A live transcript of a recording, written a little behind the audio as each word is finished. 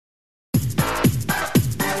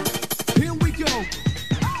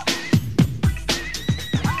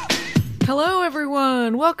Hello,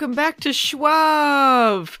 everyone. Welcome back to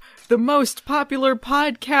Schwab, the most popular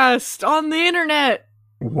podcast on the internet.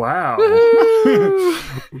 Wow.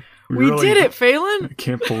 We did it, Phelan. I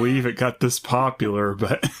can't believe it got this popular,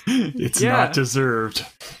 but it's not deserved.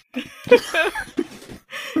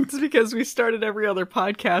 It's because we started every other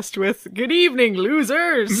podcast with, "Good evening,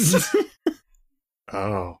 losers."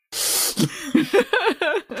 Oh.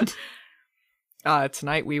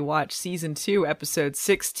 Tonight we watch Season 2, Episode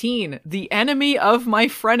 16, The Enemy of My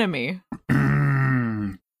Frenemy.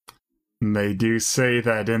 They do say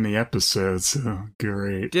that in the episode, so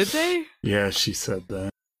great. Did they? Yeah, she said that.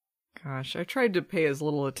 Gosh, I tried to pay as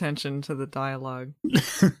little attention to the dialogue.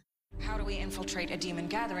 How do we infiltrate a demon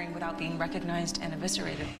gathering without being recognized and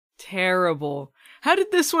eviscerated? Terrible. How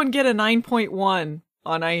did this one get a 9.1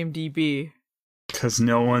 on IMDb? Because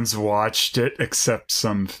no one's watched it except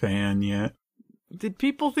some fan yet. Did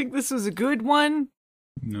people think this was a good one?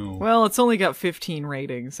 No. Well, it's only got 15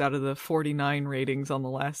 ratings out of the 49 ratings on the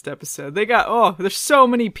last episode. They got, there's so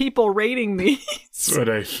many people rating these. But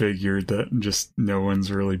I figured that just no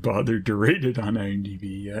one's really bothered to rate it on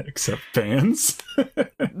IMDb yet, except fans.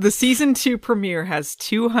 The Season 2 premiere has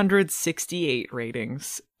 268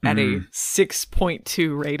 ratings at a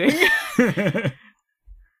 6.2 rating.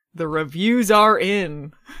 The reviews are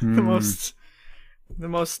in. The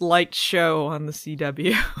most liked show on the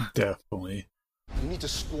CW. Definitely. We need to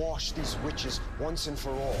squash these witches once and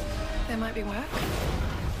for all. There might be work.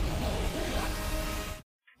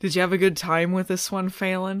 Did you have a good time with this one,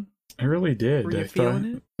 Phelan? I really did. Were you I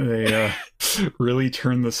feeling thought they really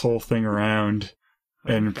turned this whole thing around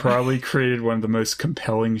and probably created one of the most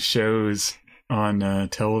compelling shows on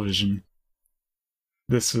television.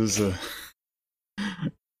 This was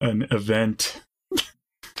an event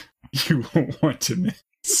you won't want to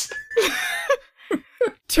miss.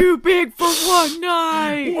 Too big for one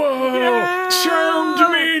night! Whoa! Yeah! Charmed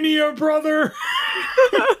Mania, brother!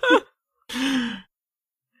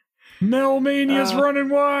 Melmania's running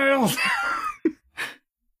wild!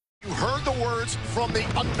 You heard the words from The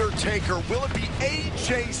Undertaker. Will it be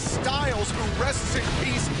AJ Styles who rests in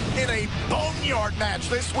peace in a boneyard match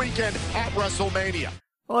this weekend at WrestleMania?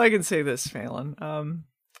 Well, I can say this, Phelan.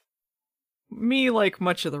 Me, like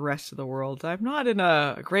much of the rest of the world, I'm not in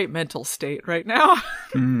a great mental state right now.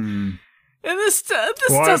 And this What's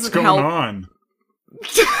doesn't going help. on?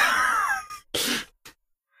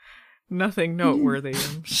 Nothing noteworthy.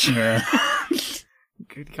 Yeah.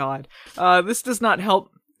 Good God. This does not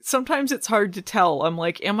help. Sometimes it's hard to tell. I'm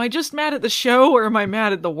like, am I just mad at the show or am I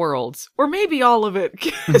mad at the world? Or maybe all of it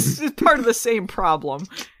is part of the same problem.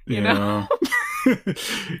 You know?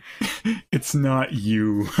 It's not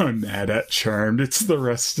you I'm mad at, Charmed. It's the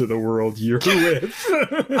rest of the world you're with.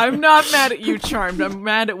 I'm not mad at you, Charmed. I'm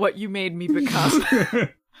mad at what you made me become.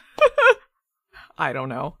 I don't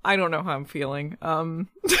know. I don't know how I'm feeling.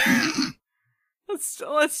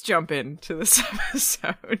 Let's jump into this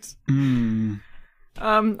episode.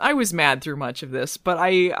 I was mad through much of this, but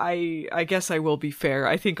I guess I will be fair.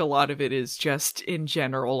 I think a lot of it is just, in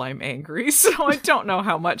general, I'm angry, so I don't know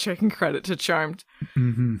how much I can credit to Charmed.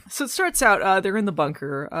 So it starts out, they're in the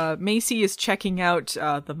bunker. Macy is checking out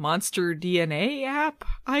the Monster DNA app,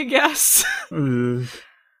 I guess. The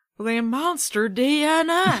Monster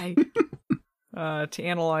DNA! To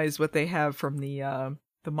analyze what they have from the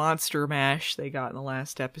Monster Mash they got in the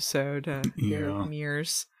last episode. Derek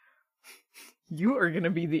Mears. You are going to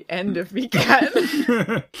be the end of me, Cat.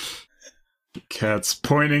 Cat's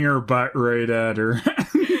pointing her butt right at her.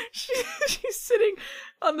 She's sitting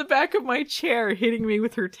on the back of my chair, hitting me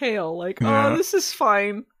with her tail, like, oh, this is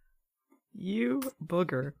fine. You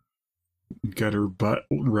booger. Got her butt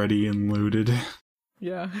ready and loaded.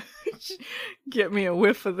 Yeah. Get me a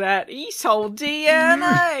whiff of that Esol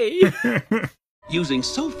DNA! Using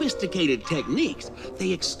sophisticated techniques,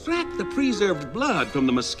 they extract the preserved blood from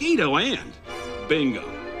the mosquito and, bingo,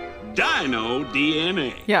 dino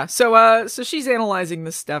DNA. Yeah, so she's analyzing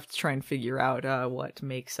this stuff to try and figure out what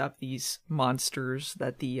makes up these monsters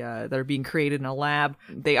that that are being created in a lab.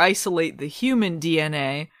 They isolate the human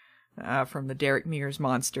DNA from the Derek Mears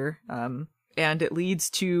monster, and it leads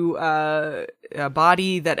to a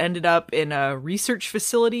body that ended up in a research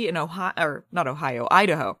facility in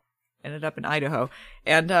Idaho. Ended up in Idaho.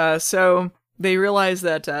 And so they realize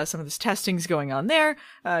that some of this testing's going on there.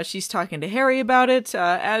 She's talking to Harry about it.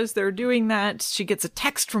 As they're doing that, she gets a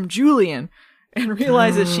text from Julian and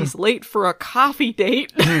realizes she's late for a coffee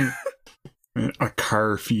date. A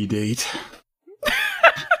car-fee date.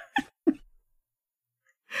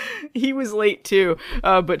 He was late too,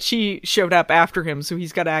 but she showed up after him, so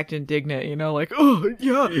he's got to act indignant, like, oh,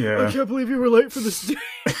 yeah, I can't believe you were late for this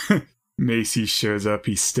date. Macy shows up,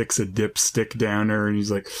 he sticks a dipstick down her, and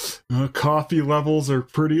he's like, coffee levels are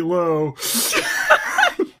pretty low.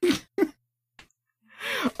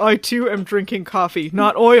 I too am drinking coffee,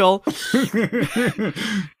 not oil.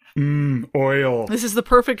 Oil. This is the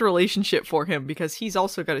perfect relationship for him because he's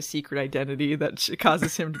also got a secret identity that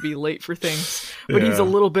causes him to be late for things. But he's a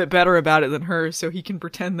little bit better about it than her, so he can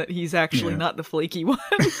pretend that he's actually not the flaky one.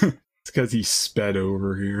 It's because he sped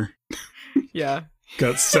over here. Yeah.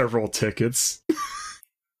 Got several tickets.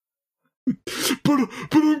 But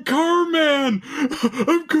I'm Carman!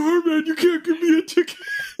 I'm Carman! You can't give me a ticket!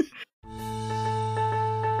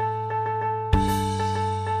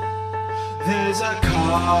 There's a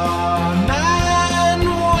car man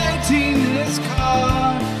waiting in his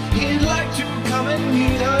car. He'd like to come and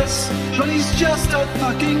meet us, but he's just a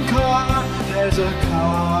fucking car. There's a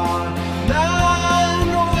car man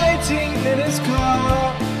waiting in his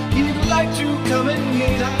car. He'd like to come and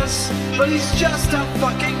meet us, but he's just a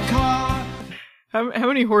fucking car. How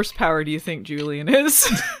many horsepower do you think Julian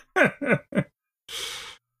is?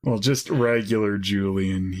 Well, just regular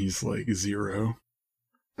Julian, he's like 0.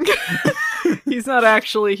 He's not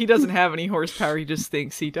actually, he doesn't have any horsepower, he just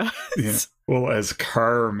thinks he does. Yeah. Well, as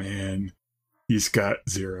Carman, he's got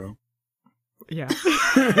 0. Yeah.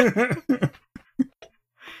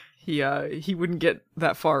 He wouldn't get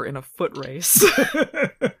that far in a foot race.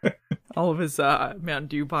 All of his Mountain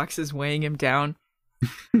Dew boxes weighing him down.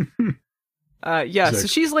 Yeah, so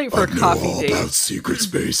she's late for a coffee date. About secrets,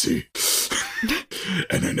 Spacey.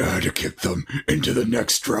 And I know how to kick them into the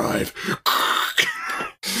next drive.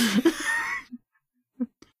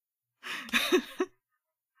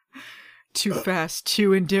 Too fast,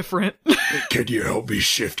 too indifferent. Can you help me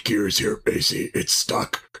shift gears here, Spacey? It's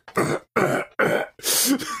stuck.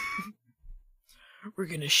 We're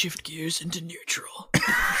gonna shift gears into neutral.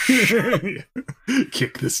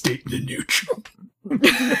 Kick the state into neutral.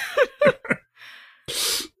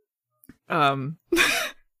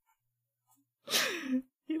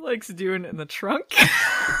 He likes doing it in the trunk.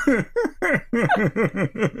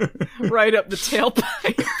 Right up the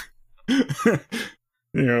tailpipe.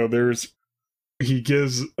 He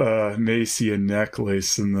gives Macy a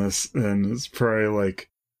necklace in this, and it's probably like,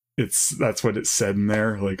 that's what it said in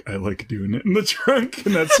there, like, I like doing it in the trunk,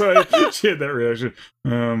 and that's why she had that reaction.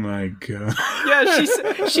 Oh my god. Yeah,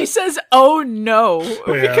 she says, oh no,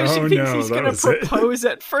 because she thinks he's gonna propose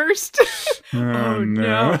at first. Oh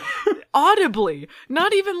no. Audibly,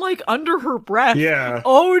 not even like under her breath. Yeah.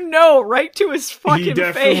 Oh no, right to his fucking face. He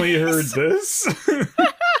definitely heard this.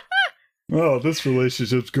 Oh, this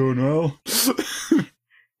relationship's going well.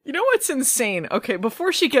 You know what's insane? Okay,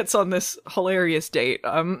 before she gets on this hilarious date,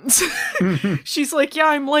 she's like, "Yeah,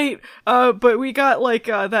 I'm late, but we got like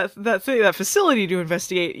that facility to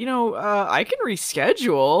investigate. I can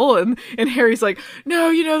reschedule." And Harry's like,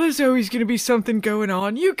 "No, there's always gonna be something going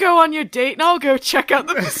on. You go on your date, and I'll go check out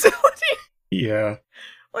the facility." Yeah,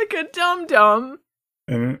 like a dum-dum.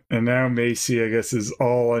 And now Macy, I guess, is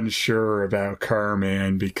all unsure about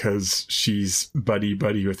Carman because she's buddy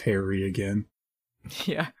with Harry again.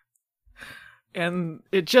 Yeah. And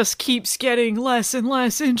it just keeps getting less and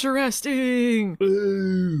less interesting.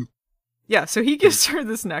 Ooh. Yeah, so he gives her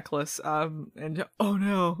this necklace, and oh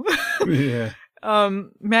no. Yeah.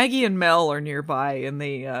 Maggie and Mel are nearby, and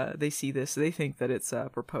they see this. They think that it's a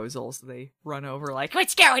proposal, so they run over like,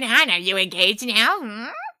 "What's going on? Are you engaged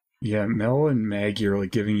now?" Yeah, Mel and Maggie are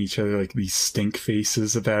like giving each other like these stink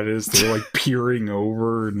faces about it as they're like peering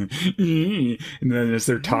over, and then as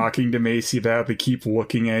they're talking to Macy about it, they keep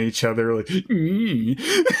looking at each other like.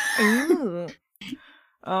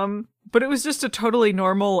 But it was just a totally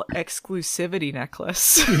normal exclusivity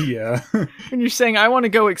necklace. Yeah. When you're saying I want to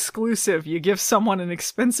go exclusive, you give someone an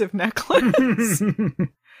expensive necklace.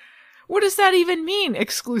 What does that even mean,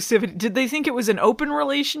 exclusivity? Did they think it was an open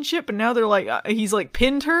relationship and now they're like, he's like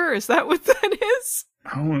pinned her? Is that what that is?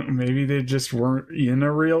 Oh, maybe they just weren't in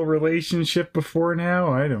a real relationship before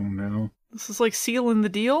now? I don't know. This is like sealing the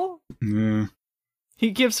deal? Yeah.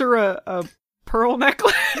 He gives her a pearl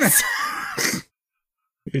necklace?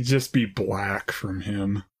 It'd just be black from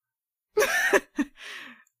him.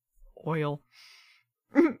 Oil.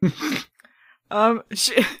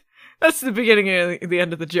 That's the beginning and the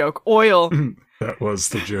end of the joke. Oil. That was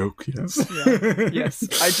the joke, yes. Yeah, yes.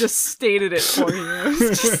 I just stated it for you.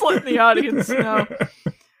 Just letting the audience know.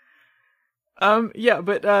 Yeah,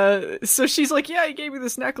 but, so she's like, yeah, he gave me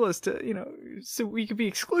this necklace to, so we could be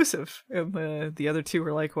exclusive. And the other two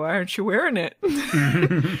were like, why aren't you wearing it?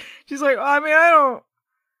 She's like, I mean, I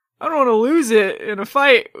don't want to lose it in a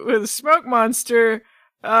fight with a smoke monster.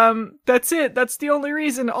 That's it. That's the only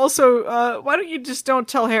reason. Also, why don't you just don't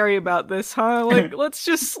tell Harry about this, huh? Like, let's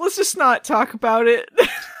just not talk about it.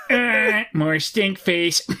 More stink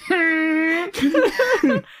face.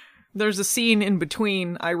 There's a scene in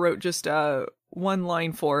between I wrote just one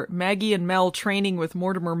line for Maggie and Mel training with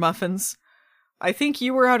Mortimer Muffins. I think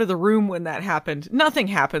you were out of the room when that happened. Nothing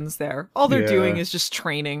happens there. All they're doing is just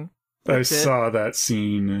training. That's I saw that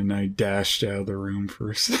scene and I dashed out of the room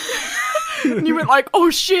first. And you went like, oh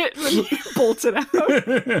shit, and you bolted out.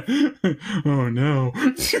 Oh no.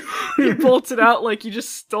 You bolted out like you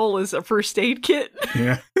just stole his first aid kit.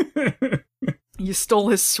 Yeah. You stole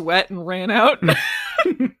his sweat and ran out.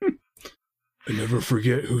 I never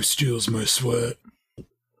forget who steals my sweat.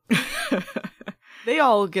 They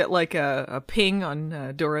all get like a ping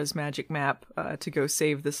on Dora's magic map to go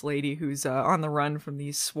save this lady who's on the run from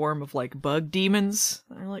these swarm of like bug demons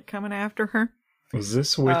that are like coming after her. Was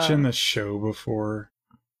this witch in the show before?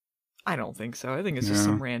 I don't think so. I think it's just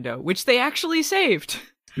some rando, which they actually saved.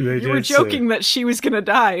 You were joking that she was going to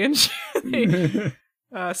die, and they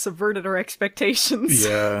subverted our expectations.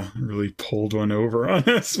 Yeah, really pulled one over on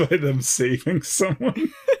us by them saving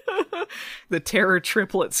someone. The terror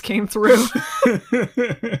triplets came through.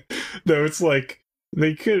 Though it's like,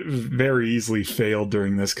 they could very easily fail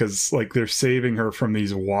during this, because like they're saving her from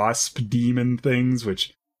these wasp demon things,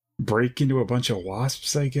 which break into a bunch of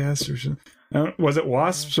wasps, I guess, or something. Was it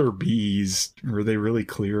wasps or bees? Were they really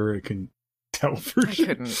clear? I can tell for sure. I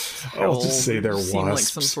couldn't tell. I'll just say they're wasps. Like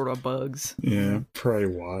some sort of bugs. Yeah, probably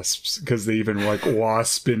wasps, because they even like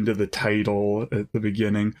wasp into the title at the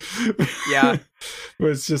beginning. Yeah. But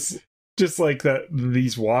it's just like that,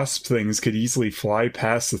 these wasp things could easily fly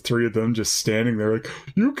past the three of them just standing there like,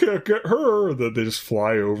 you can't get her. Then they just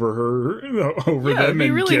fly over her, over them, it'd be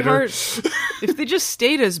and really get hard. her. If they just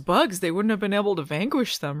stayed as bugs, they wouldn't have been able to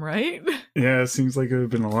vanquish them, right? Yeah, it seems like it would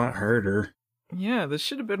have been a lot harder. Yeah, this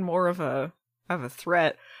should have been more of a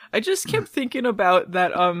threat. I just kept thinking about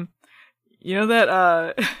that, you know,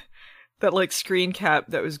 that that like screen cap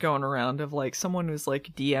that was going around of like someone who's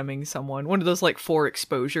like DMing someone, one of those like for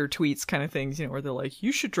exposure tweets kind of things, you know, where they're like,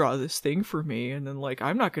 you should draw this thing for me, and then like,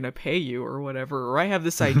 I'm not gonna pay you or whatever, or I have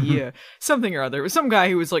this idea, something or other. It was some guy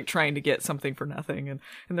who was like trying to get something for nothing, and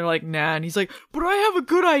they're like, nah, and he's like, but I have a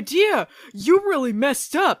good idea, you really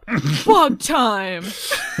messed up. Bug time.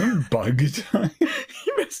 Bug time.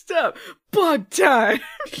 You messed up. Bug time.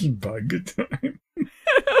 Bug time.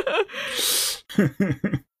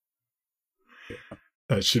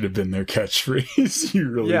 That should have been their catchphrase. You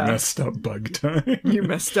really messed up, bug time. You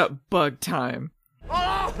messed up, bug time.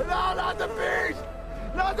 Oh, no, not the bees!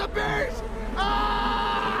 Not the bees!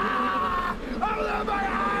 Ah! Open my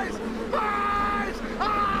eyes! My eyes!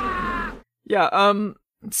 Ah! Yeah,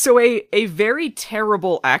 so a very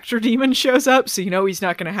terrible actor demon shows up, so you know he's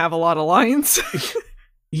not going to have a lot of lines.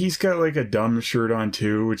 He's got like a dumb shirt on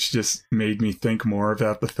too, which just made me think more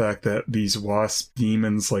about the fact that these wasp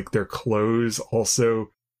demons, like their clothes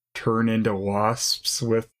also turn into wasps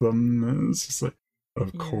with them. It's just like,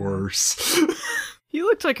 of course. He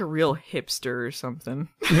looked like a real hipster or something.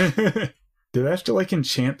 Do they have to like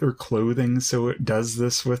enchant their clothing so it does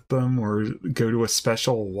this with them, or go to a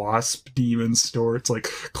special wasp demon store? It's like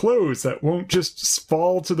clothes that won't just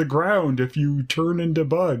fall to the ground if you turn into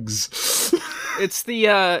bugs. It's the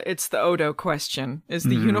Odo question. Is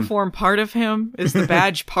the uniform part of him? Is the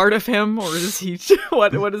badge part of him? Or is he,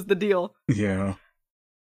 what is the deal? Yeah.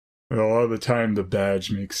 But a lot of the time the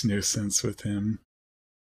badge makes no sense with him.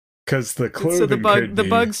 Because the clothing so the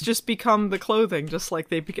bugs just become the clothing, just like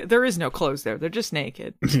there is no clothes there. They're just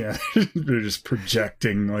naked. Yeah, they're just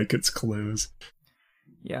projecting like it's clothes.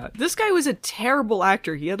 Yeah, this guy was a terrible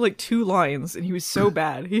actor. He had like 2 lines, and he was so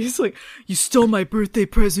bad. He's like, "You stole my birthday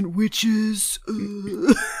present, witches."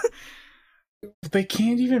 They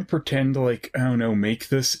can't even pretend to, like, I don't know, make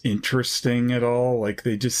this interesting at all. Like,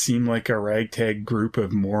 they just seem like a ragtag group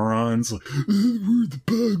of morons. Like, we're the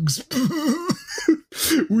bugs.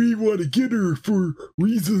 We want to get her for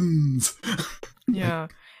reasons. Yeah.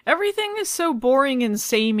 Everything is so boring and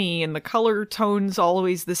samey, and the color tone's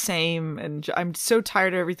always the same, and I'm so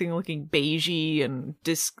tired of everything looking beigey and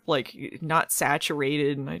not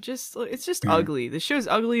saturated, and it's just ugly. The show's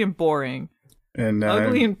ugly and boring. And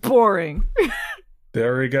ugly and boring.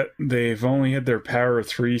 They've only had their Power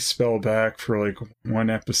 3 spell back for like 1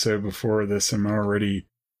 episode before this. I'm already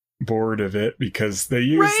bored of it because they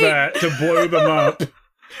use that to blow them up.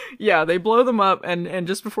 Yeah, they blow them up, and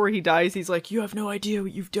just before he dies, he's like, you have no idea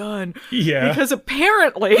what you've done. Yeah. Because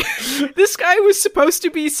apparently, this guy was supposed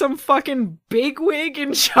to be some fucking bigwig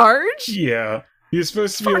in charge. Yeah. He's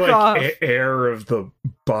supposed to be Fuck like off. heir of the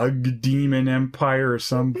bug demon empire or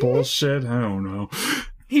some bullshit. I don't know.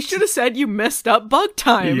 He should have said you messed up bug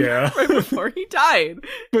time Yeah. right before he died.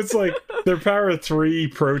 But it's like their power 3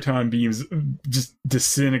 proton beams just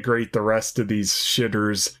disintegrate the rest of these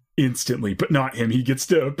shitters instantly, but not him. He gets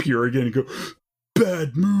to appear again and go,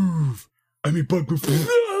 bad move. I mean, bug move.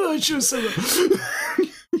 I should have said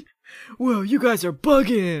that. Whoa, you guys are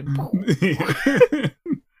bugging.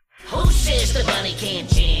 Who says the bunny can't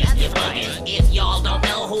jam? You buggin'. If y'all don't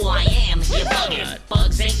know who I am, you buggin'.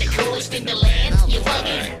 Bugs ain't the coolest in the land, you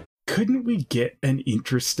buggin'. Couldn't we get an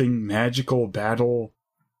interesting magical battle?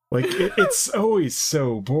 Like, it's always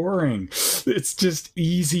so boring. It's just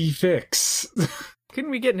easy fix.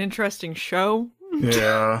 Couldn't we get an interesting show?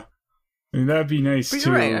 Yeah. I mean, that'd be nice, But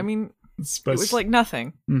too. you're right, I mean, it was like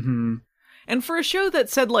nothing. Mm-hmm. And for a show that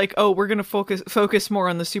said, like, oh, we're gonna focus more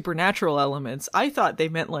on the supernatural elements, I thought they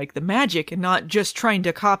meant, like, the magic and not just trying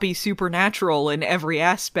to copy Supernatural in every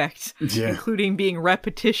aspect, Yeah. including being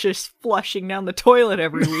repetitious flushing down the toilet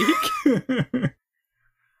every week.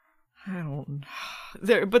 I don't...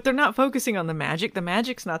 But they're not focusing on the magic. The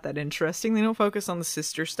magic's not that interesting. They don't focus on the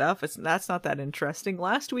sister stuff. That's not that interesting.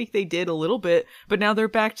 Last week they did a little bit, but now they're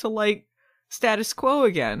back to, like, status quo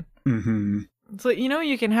again. Mm-hmm. So, you know,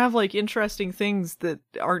 you can have, like, interesting things that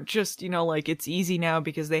aren't just, you know, like, it's easy now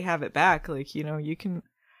because they have it back. Like, you know, you can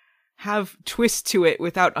have twists to it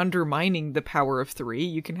without undermining the power of 3.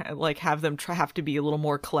 You can, have them have to be a little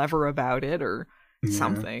more clever about it or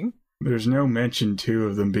something. There's no mention, too,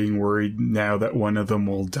 of them being worried now that one of them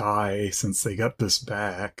will die since they got this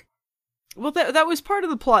back. Well, that was part of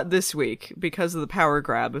the plot this week because of the power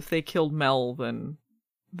grab. If they killed Mel, then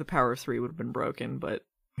the power of 3 would have been broken, but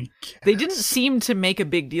they didn't seem to make a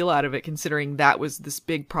big deal out of it, considering that was this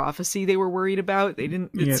big prophecy they were worried about. They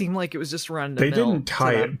didn't. It seemed like it was just run. They didn't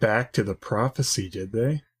tie it back to the prophecy, did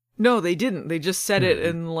they? No, they didn't. They just said it,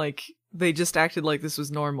 and like they just acted like this was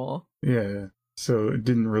normal. Yeah. So it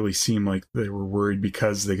didn't really seem like they were worried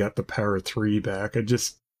because they got the power 3 back. I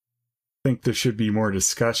just think there should be more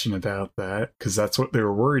discussion about that, because that's what they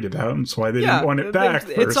were worried about, and that's why they didn't want it back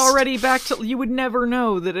first. It's already back to... You would never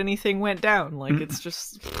know that anything went down. Like, it's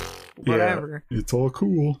just... whatever. Yeah, it's all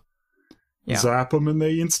cool. Yeah. Zap them and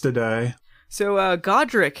they insta-die. So,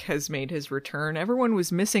 Godric has made his return. Everyone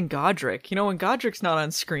was missing Godric. You know, when Godric's not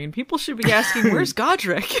on screen, people should be asking, where's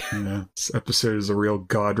Godric? Yeah, this episode is a real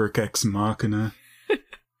Godric ex machina.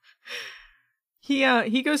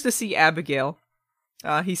 He goes to see Abigail.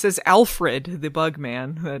 He says Alfred, the bug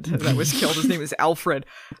man that was killed, his name is Alfred,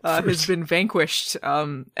 has been vanquished.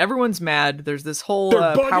 Everyone's mad. There's this whole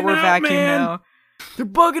power vacuum now. They're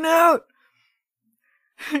bugging out!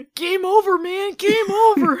 Game over, man! Game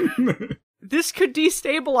over! This could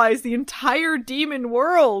destabilize the entire demon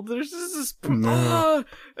world. There's this...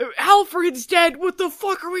 Alfred's dead! What the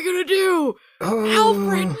fuck are we gonna do?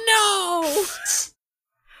 Alfred, no!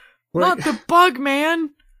 Not the bug man!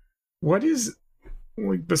 What is...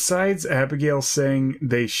 Like, besides Abigail saying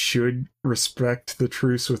they should respect the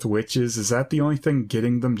truce with witches, is that the only thing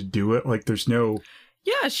getting them to do it? Like, there's no...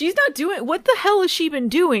 Yeah, she's not doing... What the hell has she been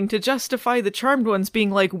doing to justify the Charmed Ones being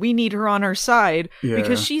like, we need her on our side? Yeah.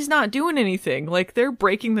 Because she's not doing anything. Like, they're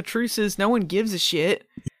breaking the truces. No one gives a shit.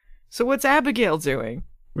 So what's Abigail doing?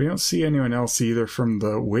 We don't see anyone else either from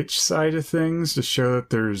the witch side of things to show that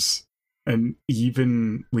there's an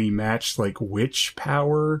evenly matched, like, witch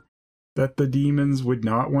power that the demons would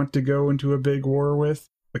not want to go into a big war with.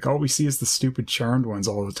 Like, all we see is the stupid Charmed Ones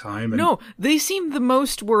all the time. And... No, they seem the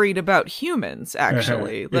most worried about humans,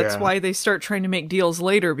 actually. That's why they start trying to make deals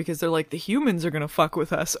later, because they're like, the humans are gonna fuck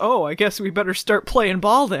with us. Oh, I guess we better start playing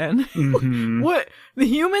ball then. Mm-hmm. What? The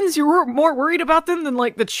humans? You were more worried about them than,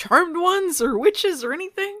 like, the Charmed Ones or witches or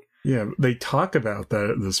anything? Yeah, they talk about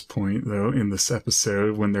that at this point, though, in this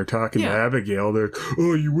episode, when they're talking to Abigail. They're,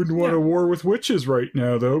 oh, you wouldn't want a war with witches right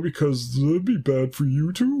now, though, because that'd be bad for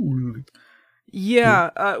you, too.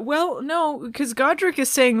 Yeah, well, no, because Godric is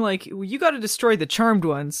saying, like, you gotta destroy the Charmed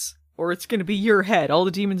Ones, or it's gonna be your head. All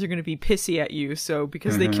the demons are gonna be pissy at you, so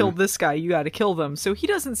because they killed this guy, you gotta kill them. So he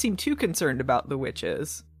doesn't seem too concerned about the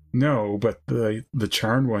witches. No, but the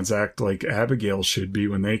Charmed Ones act like Abigail should be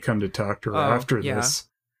when they come to talk to her after this.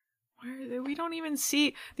 We don't even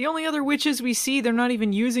see... The only other witches we see, they're not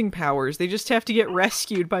even using powers. They just have to get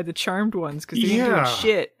rescued by the Charmed Ones, because they ain't doing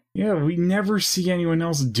shit. Yeah, we never see anyone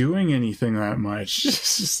else doing anything that much.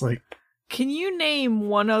 It's just like... Can you name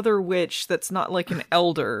one other witch that's not like an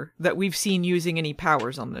elder that we've seen using any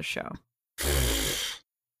powers on this show?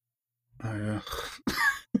 I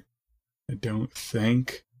don't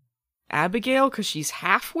think. Abigail, because she's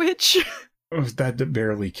half witch? that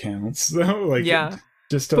barely counts, though. Like, Yeah.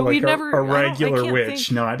 just But we like never- a I regular can't witch,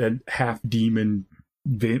 think- not a half demon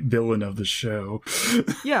villain of the show.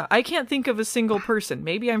 Yeah, I can't think of a single person.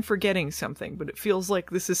 Maybe I'm forgetting something, but it feels like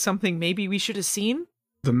this is something maybe we should have seen.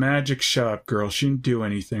 The magic shop girl, she didn't do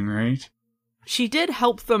anything, right? She did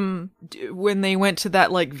help them when they went to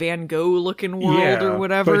that like Van Gogh looking world or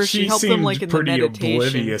whatever. But she helped them like in the pretty meditation.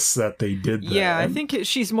 oblivious that they did that. Yeah, I think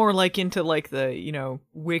she's more like into like the, you know,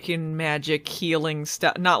 Wiccan magic healing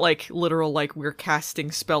stuff, not like literal like we're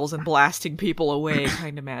casting spells and blasting people away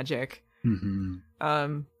kind of magic.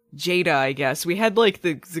 Jada, I guess. We had like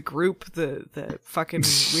the group, the fucking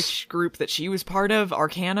witch group that she was part of,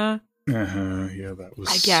 Arcana. Yeah, that was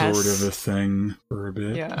I guess. sort of a thing for a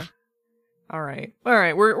bit. Yeah. All right,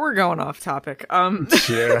 we're going off topic.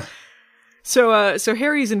 Yeah. So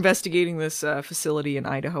Harry's investigating this facility in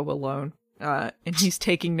Idaho alone, and he's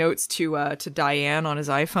taking notes to Diane on his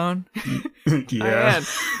iPhone. Yeah.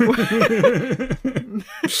 Diane,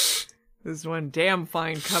 this one damn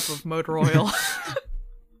fine cup of motor oil.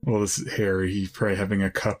 Well, this is Harry. He's probably having a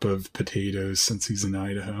cup of potatoes since he's in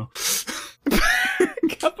Idaho.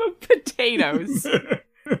 Cup of potatoes.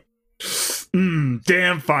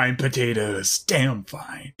 Damn fine potatoes. Damn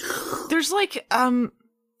fine. There's like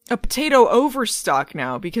a potato overstock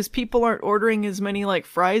now because people aren't ordering as many like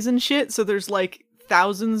fries and shit, so there's like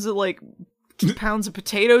thousands of like pounds of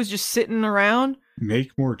potatoes just sitting around.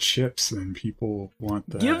 Make more chips and people want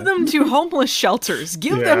that. Give them to homeless shelters.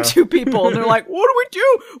 Give them Yeah. to people. And they're like, what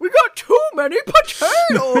do? We got too many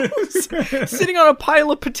potatoes. Sitting on a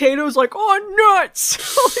pile of potatoes like, oh, nuts.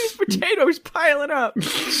 All these potatoes piling up.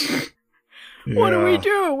 What do we Yeah.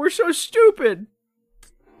 do? We're so stupid.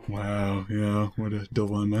 Wow, yeah, what a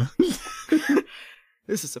dilemma.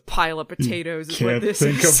 This is a pile of potatoes is Can't what this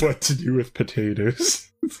think is. of what to do with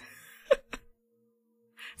potatoes.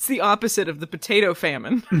 It's the opposite of the potato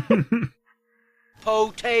famine.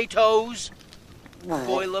 Potatoes.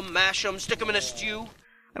 Boil them, mash them, stick them in a stew.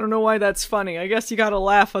 I don't know why that's funny. I guess you gotta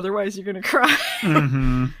laugh, otherwise you're gonna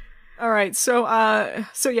cry. All right, so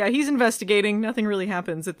yeah, he's investigating. Nothing really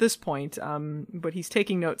happens at this point, but he's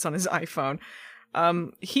taking notes on his iPhone.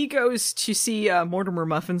 He goes to see Mortimer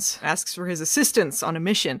Muffins, asks for his assistance on a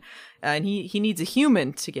mission, and he needs a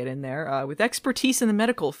human to get in there with expertise in the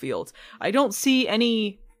medical field. I don't see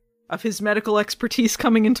any of his medical expertise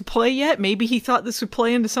coming into play yet. Maybe he thought this would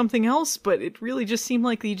play into something else, but it really just seemed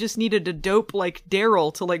like he just needed a dope like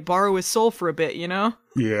Daryl to like borrow his soul for a bit, you know?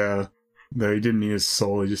 Yeah. No, he didn't need his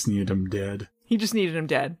soul, he just needed him dead. He just needed him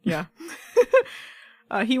dead, yeah.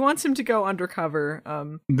 He wants him to go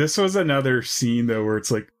undercover. This was another scene, though, where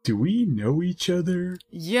it's like, do we know each other?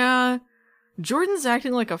 Yeah. Jordan's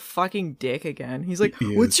acting like a fucking dick again. He's like,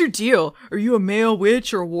 He what's is. your deal? Are you a male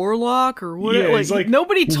witch or warlock or what? Yeah, like, he's like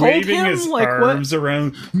nobody told waving him his like arms what?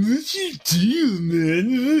 around. What's your deal,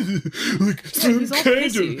 man? Like some he's all kind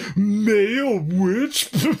pissy. of male witch?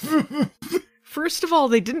 First of all,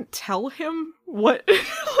 they didn't tell him what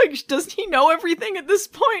like doesn't he know everything at this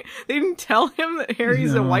point? They didn't tell him that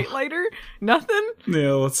Harry's a No. white lighter? Nothing?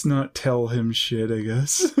 Yeah, let's not tell him shit, I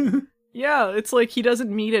guess. Yeah, it's like he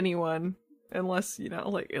doesn't meet anyone unless, you know,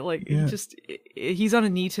 like Yeah. he's on a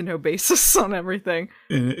need to know basis on everything.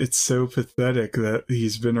 And it's so pathetic that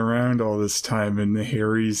he's been around all this time and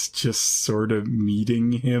Harry's just sort of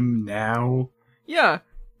meeting him now. Yeah,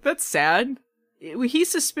 that's sad. He's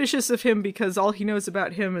suspicious of him because all he knows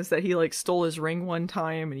about him is that he like stole his ring one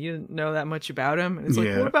time and you didn't know that much about him. And it's like,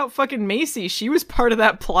 Yeah. what about fucking Macy? She was part of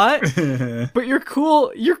that plot. But you're cool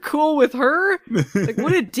with her? Like,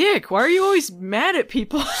 what a dick. Why are you always mad at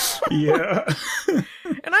people? Yeah. And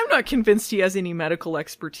I'm not convinced he has any medical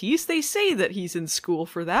expertise. They say that he's in school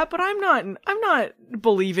for that, but I'm not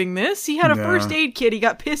believing this. He had a No. first aid kit he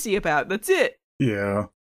got pissy about. That's it. Yeah.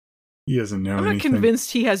 He doesn't know I'm not anything.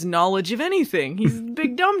 convinced he has knowledge of anything. He's a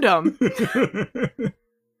big dum-dum.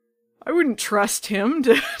 I wouldn't trust him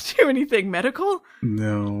to do anything medical.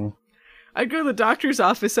 No. I'd go to the doctor's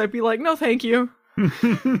office. I'd be like, no, thank you.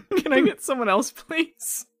 Can I get someone else,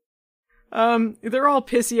 please? They're all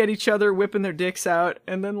pissy at each other, whipping their dicks out.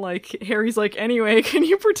 And then, like, Harry's like, anyway, can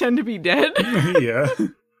you pretend to be dead? Yeah.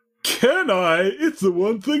 Can I? It's the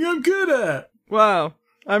one thing I'm good at. Wow.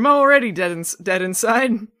 I'm already dead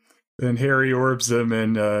inside. Then Harry orbs him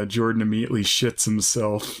and Jordan immediately shits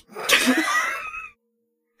himself.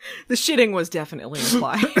 The shitting was definitely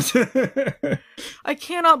implied. I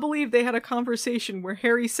cannot believe they had a conversation where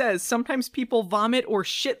Harry says sometimes people vomit or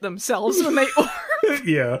shit themselves when they orb.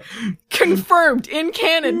 Yeah. Confirmed in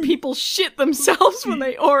canon, people shit themselves when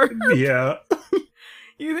they orb. Yeah.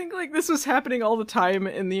 You think like this was happening all the time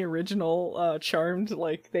in the original Charmed?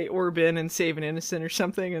 Like they orb in and save an innocent or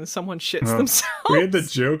something, and someone shits themselves. We had the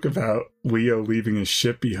joke about Leo leaving his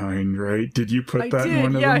shit behind, right? Did you put that in one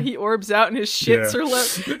of them? Yeah, he orbs out and his shits are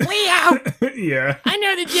left. Leo! Yeah. I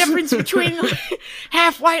know the difference between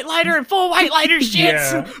half white lighter and full white lighter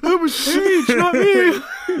shits. Yeah. That was Paige, not me.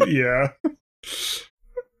 Yeah.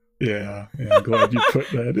 Yeah. I'm glad you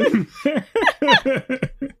put that in.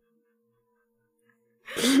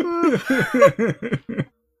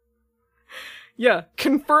 Yeah,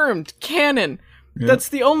 confirmed. Canon. Yeah. That's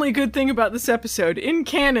the only good thing about this episode. In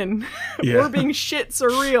canon, orbing shits are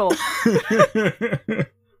real.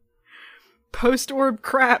 Post-orb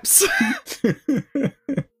craps.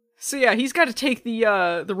 So yeah, he's got to take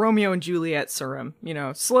the Romeo and Juliet serum. You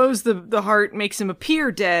know, slows the heart, makes him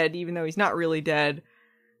appear dead, even though he's not really dead.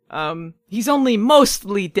 He's only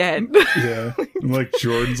mostly dead. Yeah. And like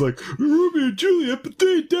Jordan's like, Romeo and Juliet, but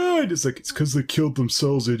they died. It's like, it's because they killed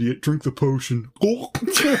themselves, idiot. Drink the potion.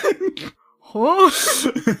 Huh?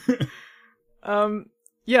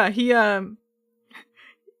 Yeah,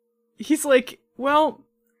 he's like, well,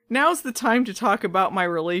 now's the time to talk about my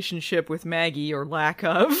relationship with Maggie, or lack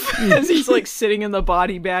of, as he's like sitting in the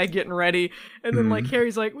body bag getting ready, and then like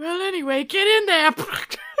Harry's like, well, anyway, get in there.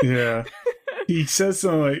 Yeah. He says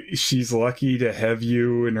something like, she's lucky to have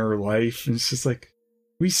you in her life, and it's just like,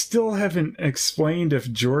 we still haven't explained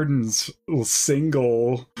if Jordan's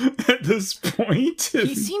single at this point.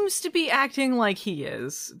 He seems to be acting like he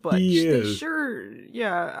is, but He they is. sure,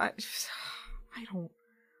 yeah, I don't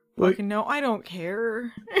fucking know. I don't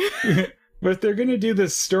care. But if they're gonna do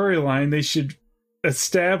this storyline, they should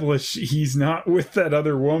establish he's not with that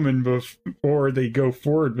other woman before they go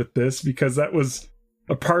forward with this, because that was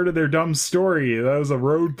a part of their dumb story. That was a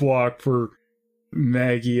roadblock for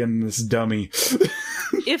Maggie and this dummy.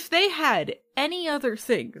 If they had any other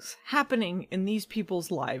things happening in these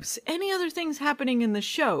people's lives, any other things happening in the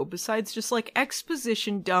show besides just like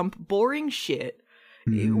exposition dump, boring shit,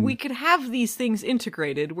 we could have these things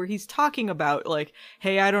integrated where he's talking about like,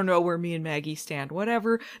 hey, I don't know where me and Maggie stand,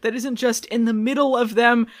 whatever. That isn't just in the middle of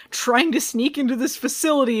them trying to sneak into this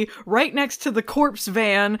facility right next to the corpse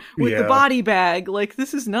van with the body bag. Like,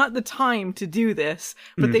 this is not the time to do this,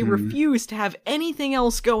 but they refuse to have anything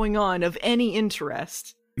else going on of any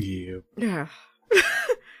interest. Yep. Yeah.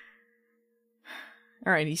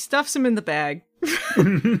 All right, he stuffs him in the bag.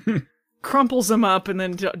 Crumples him up and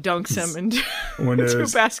then dunks him into a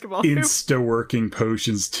basketball hoop. Insta-working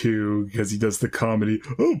potions, too, because he does the comedy,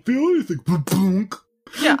 I don't feel anything.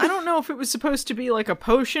 Yeah, I don't know if it was supposed to be like a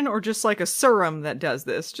potion or just like a serum that does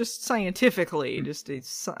this. Just scientifically, just a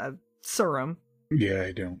serum. Yeah,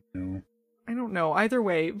 I don't know. I don't know. Either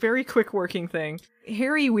way, very quick working thing.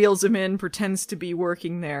 Harry wheels him in, pretends to be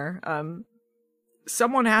working there.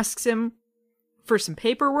 Someone asks him for some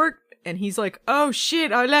paperwork, and he's like, oh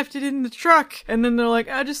shit, I left it in the truck. And then they're like,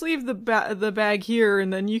 just leave the bag here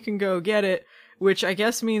and then you can go get it. Which I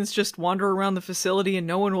guess means just wander around the facility and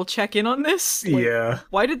no one will check in on this? Like, yeah.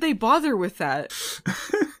 Why did they bother with that?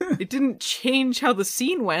 It didn't change how the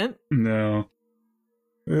scene went. No.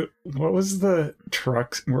 What was the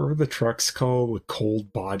trucks? What were the trucks called? The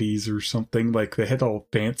Cold Bodies or something? Like they had a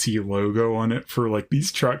fancy logo on it for like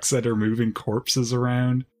these trucks that are moving corpses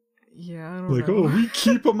around. Yeah, I don't know. Oh, we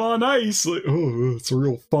keep them on ice. Like, oh, it's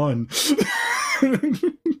real fun.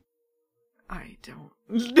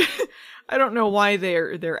 I don't know why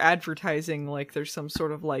they're advertising like there's some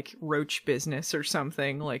sort of like roach business or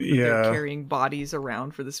something, like that they're carrying bodies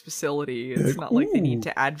around for this facility. It's not like they need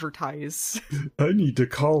to advertise. I need to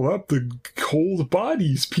call up the Cold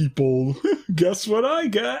Bodies people. Guess what I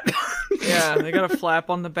got? Yeah, they got a flap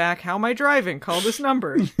on the back. How am I driving? Call this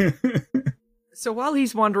number. So while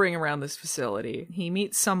he's wandering around this facility, he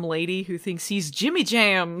meets some lady who thinks he's Jimmy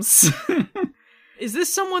Jams. Is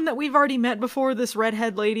this someone that we've already met before, this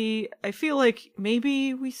redhead lady? I feel like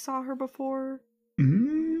maybe we saw her before. Let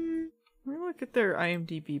me look at their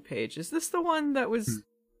IMDb page. Is this the one that was...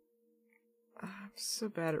 I'm so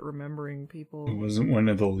bad at remembering people. It wasn't one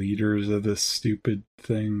of the leaders of this stupid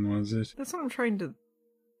thing, was it? That's what I'm trying to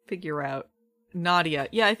figure out. Nadia.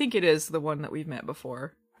 Yeah, I think it is the one that we've met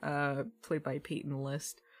before. Played by Peyton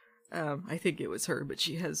List. I think it was her, but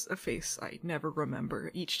she has a face I never remember.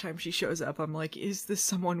 Each time she shows up, I'm like, is this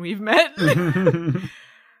someone we've met? But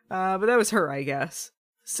that was her, I guess.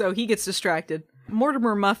 So he gets distracted.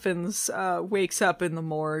 Mortimer Muffins wakes up in the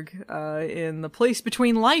morgue, in the place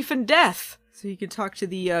between life and death. So he could talk to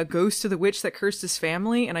the ghost of the witch that cursed his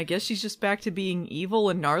family, and I guess she's just back to being evil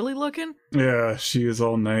and gnarly looking? Yeah, she was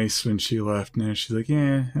all nice when she left. Now she's like,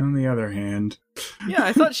 yeah, on the other hand. Yeah,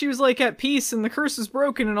 I thought she was like at peace and the curse is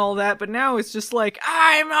broken and all that, but now it's just like,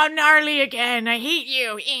 I'm all gnarly again, I hate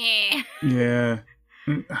you. Yeah.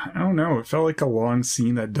 I don't know, it felt like a long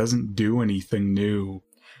scene that doesn't do anything new.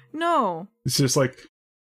 No. It's just like,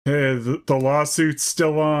 hey, the lawsuit's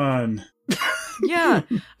still on. Yeah,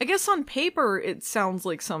 I guess on paper it sounds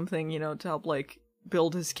like something, to help like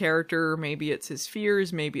build his character. Maybe it's his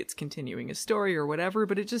fears, maybe it's continuing his story or whatever,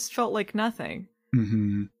 but it just felt like nothing.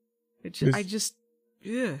 Mm-hmm. It's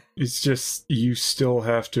just, you still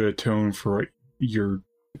have to atone for what your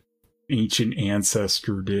ancient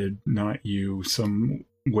ancestor did, not you, some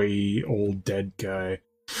way old dead guy.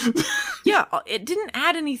 Yeah, it didn't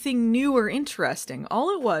add anything new or interesting.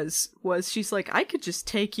 All it was she's like, I could just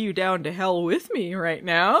take you down to hell with me right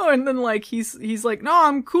now. And then like he's like, no,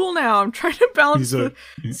 I'm cool now. I'm trying to balance the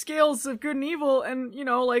scales of good and evil. And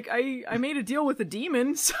like I made a deal with a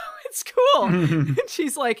demon, so it's cool. And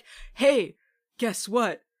she's like, hey, guess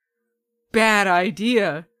what? Bad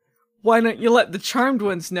idea. Why don't you let the charmed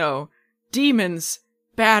ones know? Demons,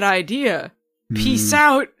 bad idea. Peace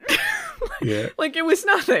out. Yeah. Like it was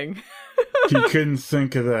nothing. He couldn't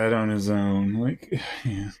think of that on his own. Like,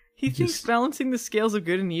 yeah. He thinks balancing the scales of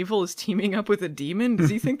good and evil is teaming up with a demon?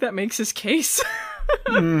 Does he think that makes his case?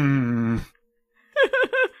 Why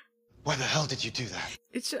the hell did you do that?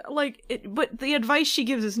 It's like, but the advice she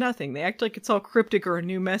gives is nothing. They act like it's all cryptic or a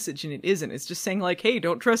new message, and it isn't. It's just saying like, hey,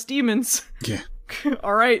 don't trust demons. Yeah.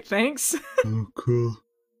 All right, thanks. Oh, cool.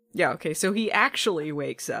 Yeah, okay, so he actually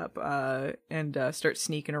wakes up and starts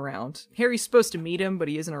sneaking around. Harry's supposed to meet him, but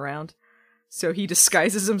he isn't around. So he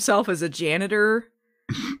disguises himself as a janitor.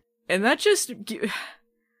 And that just...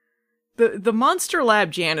 The Monster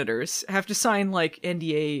Lab janitors have to sign, like,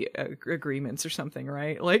 NDA agreements or something,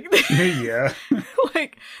 right? Like, yeah.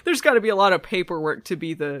 Like, there's got to be a lot of paperwork to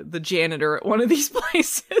be the janitor at one of these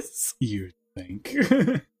places. You'd think.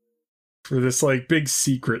 For this, like, big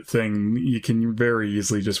secret thing, you can very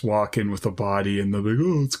easily just walk in with a body and they'll be like,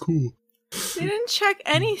 oh, it's cool. He didn't check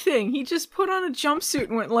anything. He just put on a jumpsuit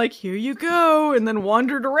and went like, here you go, and then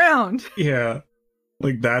wandered around. Yeah.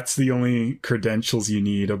 Like, that's the only credentials you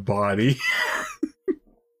need, a body.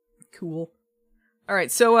 Cool.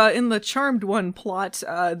 Alright, so in the Charmed One plot,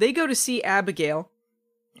 they go to see Abigail,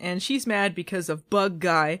 and she's mad because of Bug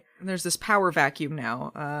Guy, and there's this power vacuum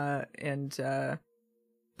now, and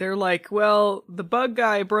they're like, well, the Bug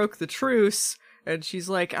Guy broke the truce, and she's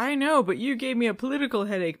like, I know, but you gave me a political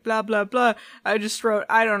headache, blah, blah, blah. I just wrote,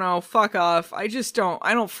 I don't know, fuck off. I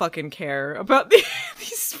don't fucking care about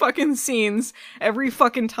these fucking scenes every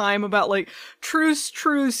fucking time about, like, truce,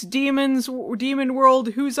 demons, demon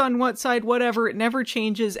world, who's on what side, whatever. It never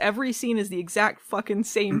changes. Every scene is the exact fucking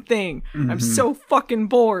same thing. Mm-hmm. I'm so fucking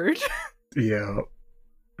bored. Yeah.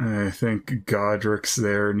 I think Godric's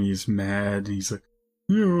there, and he's mad. He's like,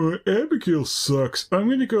 Abigail sucks. I'm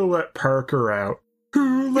gonna go let Parker out.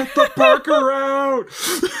 Let the Parker out!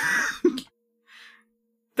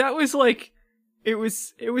 That was like, it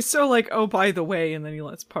was so like, oh, by the way, and then he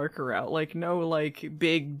lets Parker out. Like, no, like,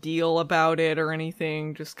 big deal about it or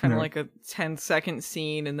anything. Just kind of like a 10-second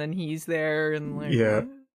scene, and then he's there, and like... Yeah.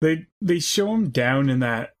 They show him down in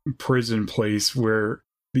that prison place where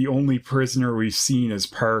the only prisoner we've seen is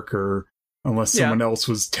Parker, unless someone else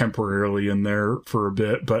was temporarily in there for a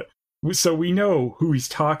bit, but so we know who he's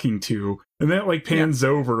talking to, and then it like pans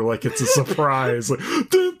over like it's a surprise. Like,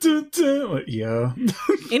 dun, dun, dun. Like, yeah.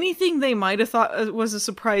 Anything they might have thought was a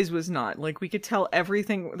surprise was not. Like, we could tell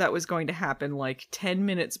everything that was going to happen like 10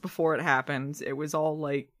 minutes before it happened. It was all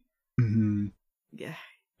like, yeah,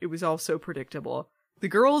 it was all so predictable. The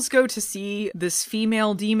girls go to see this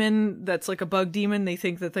female demon that's like a bug demon. They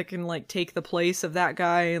think that they can like take the place of that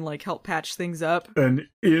guy and like help patch things up. An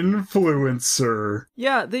influencer.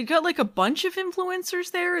 Yeah, they got like a bunch of influencers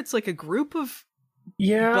there. It's like a group of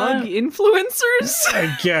bug influencers.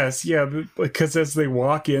 I guess, yeah, because as they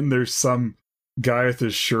walk in, there's some guy with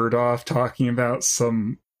his shirt off talking about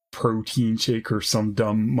some protein shake or some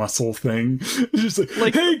dumb muscle thing. It's just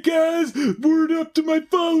like, hey guys, word up to my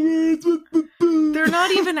followers. They're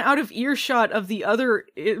not even out of earshot of the other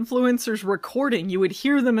influencers recording. You would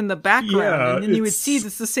hear them in the background, and then you would see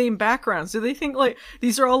it's the same background. So they think like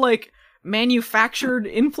these are all like manufactured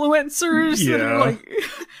influencers. Yeah. That are, like,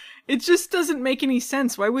 it just doesn't make any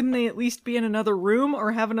sense. Why wouldn't they at least be in another room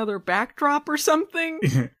or have another backdrop or something?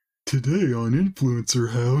 Today on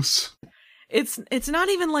Influencer House. It's not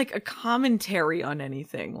even like a commentary on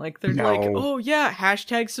anything. Like they're like, oh yeah,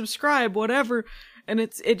 hashtag subscribe, whatever. And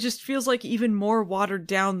it just feels like even more watered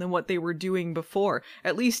down than what they were doing before.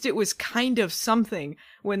 At least it was kind of something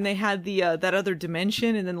when they had the that other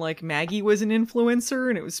dimension, and then like Maggie was an influencer,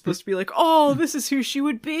 and it was supposed to be like, oh, this is who she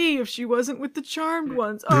would be if she wasn't with the Charmed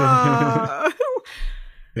ones. Ah.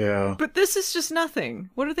 Yeah. But this is just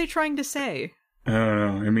nothing. What are they trying to say? I don't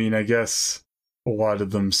know. I mean, I guess a lot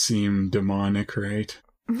of them seem demonic, right?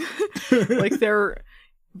 Like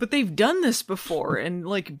but they've done this before, and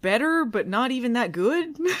like better, but not even that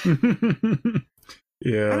good.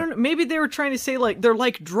 Yeah. I don't know. Maybe they were trying to say like they're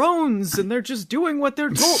like drones and they're just doing what they're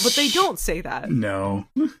told, but they don't say that. No.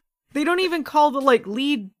 They don't even call the like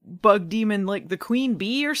lead bug demon like the queen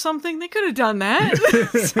bee or something. They could have done that.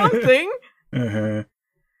 Something. Uh-huh.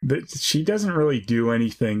 She doesn't really do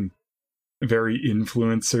anything very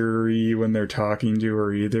influencer-y when they're talking to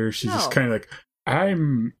her either. She's just kind of like,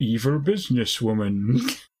 I'm evil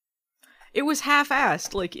businesswoman. It was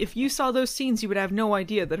half-assed. Like, if you saw those scenes, you would have no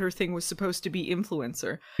idea that her thing was supposed to be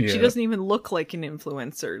influencer. Yeah. She doesn't even look like an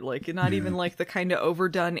influencer. Like, not even like the kind of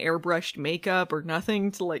overdone airbrushed makeup or nothing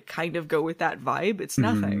to like kind of go with that vibe. It's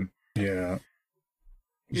nothing. Yeah.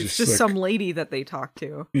 It's just like, some lady that they talk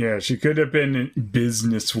to. Yeah, she could have been a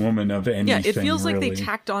businesswoman of anything. Yeah, it feels really. like they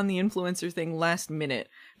tacked on the influencer thing last minute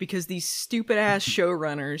because these stupid ass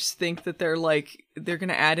showrunners think that they're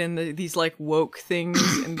gonna add in these like woke things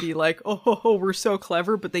and be like, oh, we're so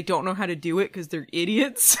clever, but they don't know how to do it because they're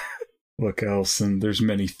idiots. Look, Allison, there's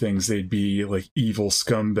many things they'd be like evil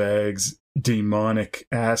scumbags, demonic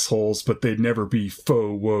assholes, but they'd never be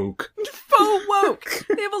faux woke. Faux woke!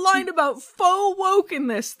 They have a line about faux woke in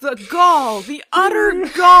this. The gall. The utter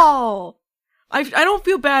gall. I don't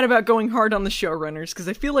feel bad about going hard on the showrunners, because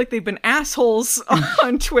I feel like they've been assholes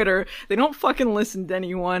on Twitter. They don't fucking listen to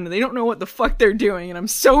anyone. They don't know what the fuck they're doing, and I'm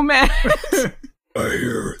so mad. I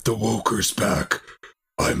hear the woker's back.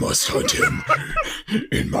 I must hunt him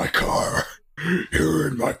in my car. Here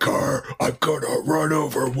in my car, I'm gonna run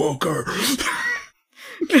over Woker.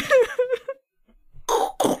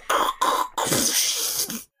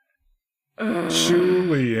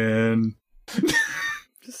 Julian.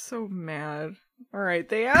 Just so mad. Alright,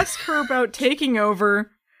 they ask her about taking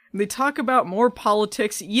over. They talk about more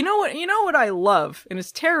politics. You know what I love, and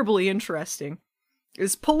it's terribly interesting,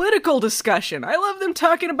 is political discussion. I love them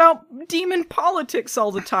talking about demon politics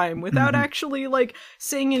all the time without actually, like,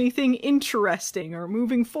 saying anything interesting or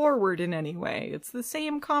moving forward in any way. It's the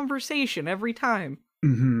same conversation every time.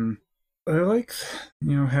 Mm-hmm. I like,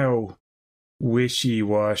 how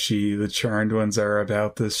wishy-washy the Charmed ones are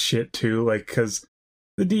about this shit, too. Like, because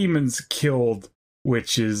the demons killed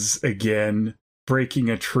witches again, breaking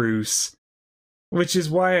a truce. Which is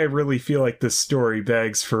why I really feel like this story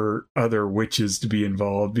begs for other witches to be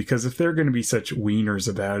involved, because if they're going to be such wieners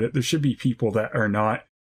about it, there should be people that are not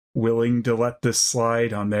willing to let this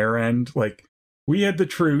slide on their end. Like, we had the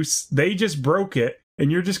truce, they just broke it,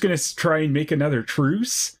 and you're just going to try and make another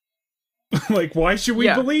truce? Like, why should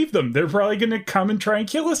we believe them? They're probably going to come and try and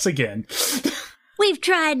kill us again. We've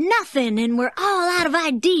tried nothing and we're all out of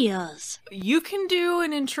ideas. You can do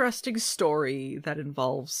an interesting story that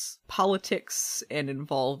involves politics and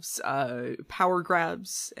involves power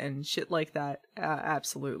grabs and shit like that.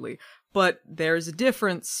 Absolutely. But there's a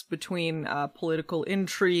difference between political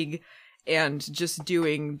intrigue and just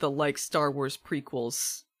doing the like Star Wars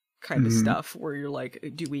prequels kind of stuff where you're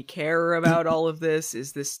like, do we care about all of this?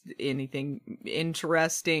 Is this anything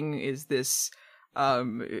interesting? Is this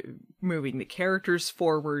moving the characters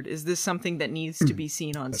forward? Is this something that needs to be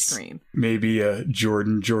seen on screen? Maybe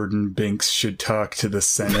Jordan Binks should talk to the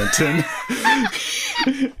Senate and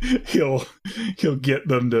he'll get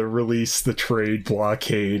them to release the trade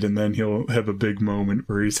blockade, and then he'll have a big moment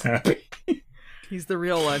where he's happy. He's the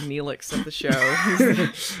real Neelix of the show. He's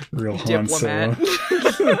the real diplomat.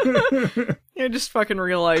 You just fucking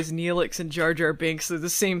realize Neelix and Jar Jar Binks are the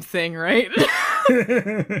same thing, right?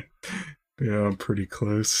 Yeah, I'm pretty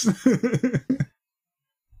close.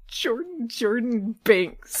 Jordan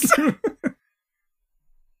Binks.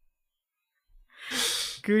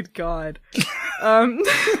 Good God.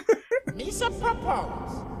 Misa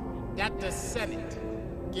proposed that the Senate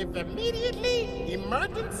give immediately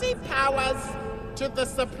emergency powers to the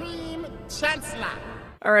Supreme Chancellor.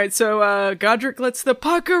 Alright, so Godric lets the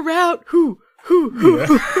pucker out. Who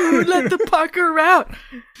let the pucker out?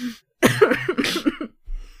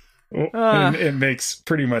 And it makes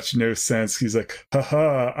pretty much no sense. He's like,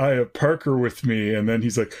 haha, I have Parker with me. And then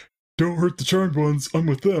he's like, don't hurt the Charmed ones, I'm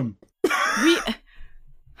with them.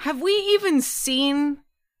 Have we even seen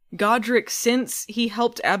Godric since he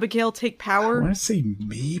helped Abigail take power? I want to say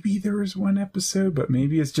maybe there was one episode, but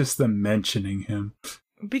maybe it's just them mentioning him.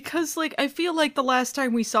 Because, like, I feel like the last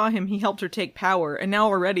time we saw him, he helped her take power, and now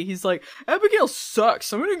already he's like, Abigail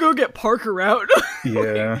sucks, I'm gonna go get Parker out.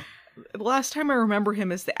 Yeah. The last time I remember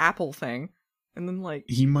him is the apple thing. And then, like...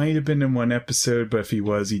 He might have been in one episode, but if he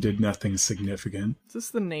was, he did nothing significant. Is this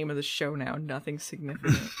the name of the show now? Nothing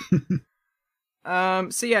significant.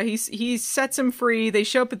 So yeah, he sets him free. They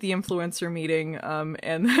show up at the influencer meeting,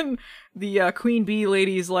 and then the Queen Bee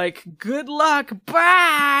lady's like, good luck,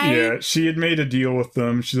 bye! Yeah, she had made a deal with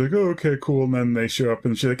them. She's like, oh, okay, cool. And then they show up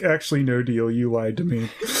and she's like, actually, no deal. You lied to me.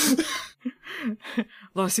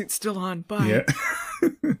 Lawsuit's still on, bye.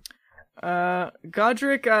 Yeah.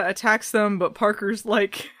 Godric attacks them, but Parker's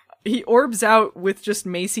like... He orbs out with just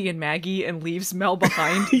Macy and Maggie and leaves Mel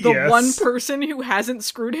behind. The Yes. one person who hasn't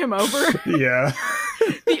screwed him over. Yeah.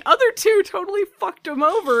 The other two totally fucked him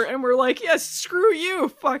over and were like, yes, screw you,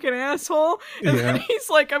 fucking asshole. And then he's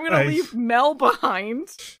like, I'm gonna leave Mel behind.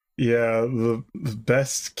 Yeah, the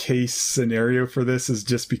best case scenario for this is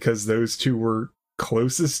just because those two were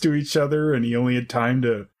closest to each other and he only had time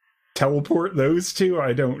to teleport those two.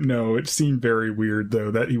 I don't know. It seemed very weird,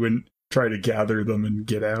 though, that he wouldn't try to gather them and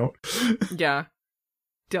get out. Yeah.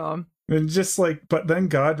 Dumb. And just like, but then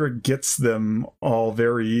Godric gets them all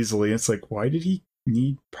very easily. It's like, why did he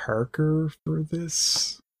need Parker for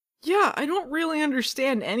this? Yeah, I don't really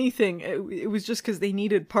understand anything. It was just because they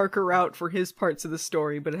needed Parker out for his parts of the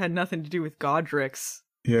story, but it had nothing to do with Godric's.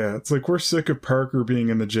 Yeah, it's like, we're sick of Parker being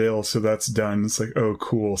in the jail, so that's done. It's like, oh,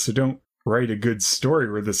 cool. So don't write a good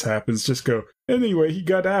story where this happens. Just go, anyway, he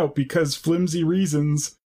got out because flimsy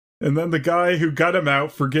reasons. And then the guy who got him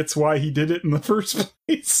out forgets why he did it in the first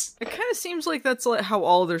place. It kind of seems like that's like how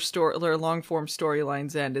all their long-form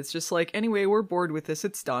storylines end. It's just like, anyway, we're bored with this,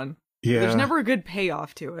 it's done. Yeah. There's never a good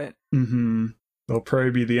payoff to it. Mm-hmm. That'll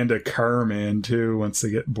probably be the end of Carman, too, once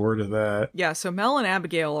they get bored of that. Yeah, so Mel and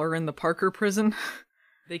Abigail are in the Parker prison.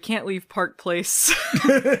 They can't leave Park Place.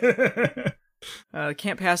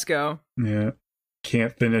 Can't pass go. Yeah.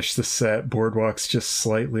 Can't finish the set. Boardwalk's just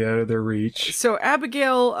slightly out of their reach. So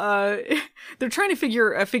Abigail, they're trying to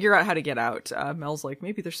figure out how to get out. Mel's like,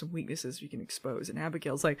 maybe there's some weaknesses we can expose. And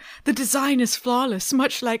Abigail's like, the design is flawless,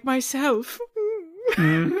 much like myself.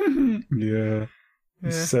 Yeah.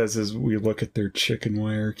 He says as we look at their chicken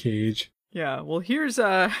wire cage. Yeah, well, here's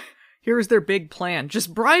their big plan.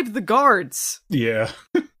 Just bribe the guards. Yeah.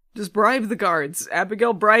 Just bribe the guards.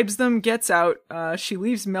 Abigail bribes them, gets out. She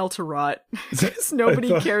leaves Mel to rot because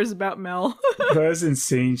nobody cares about Mel. That was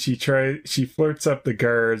insane. She flirts up the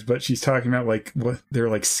guards, but she's talking about like what they're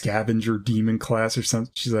like scavenger demon class or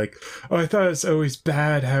something. She's like, "Oh, I thought it was always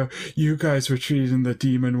bad how you guys were treated in the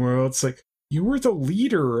demon world." It's like, you were the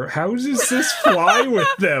leader. How does this fly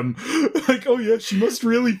with them? Like, oh yeah, she must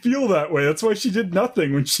really feel that way. That's why she did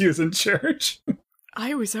nothing when she was in charge.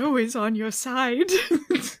 I was always on your side.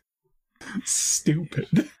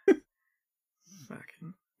 Stupid.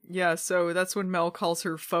 Fucking. Yeah, so that's when Mel calls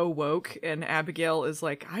her faux woke, and Abigail is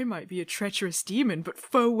like, I might be a treacherous demon, but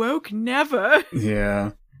faux woke never.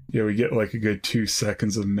 Yeah. Yeah, we get like a good 2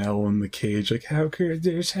 seconds of Mel in the cage, like, how could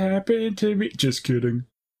this happen to me? Just kidding.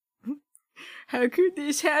 How could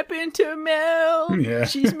this happen to Mel? Yeah.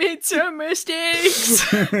 She's made some mistakes.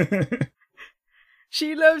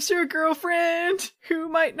 She loves her girlfriend, who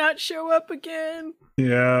might not show up again.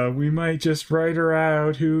 Yeah, we might just write her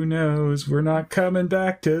out. Who knows? We're not coming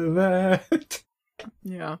back to that.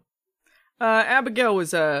 Yeah. Abigail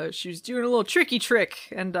was she was doing a little tricky trick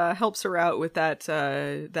and helps her out with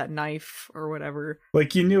that knife or whatever.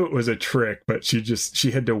 Like, you knew it was a trick, but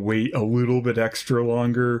she had to wait a little bit extra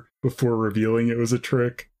longer before revealing it was a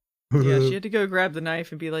trick. Yeah, she had to go grab the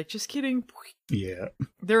knife and be like, just kidding. Yeah.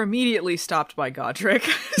 They're immediately stopped by Godric.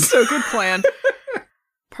 So good plan.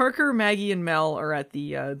 Parker, Maggie, and Mel are at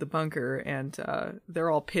the bunker, and they're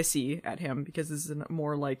all pissy at him because this is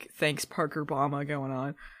more like thanks Parker Obama going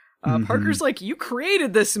on. Parker's like, you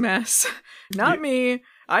created this mess, not me.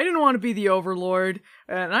 I didn't want to be the overlord,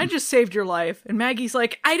 and I just saved your life. And Maggie's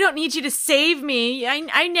like, I don't need you to save me.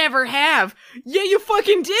 I never have. Yeah, you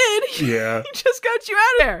fucking did. Yeah. He just got you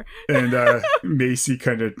out of there. And Macy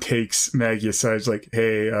kind of takes Maggie aside. She's like,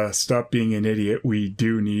 hey, stop being an idiot. We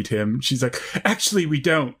do need him. She's like, actually, we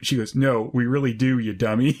don't. She goes, no, we really do, you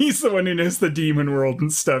dummy. He's the one who knows the demon world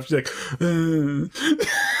and stuff. She's like,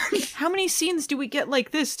 How many scenes do we get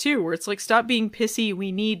like this, too, where it's like, stop being pissy,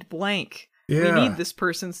 we need blank. Yeah. We need this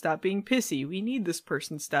person, stop being pissy. We need this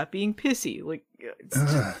person, stop being pissy. Like,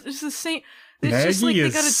 it's the same. It's Maggie just like they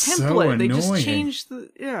got a template. So they just annoying. changed the,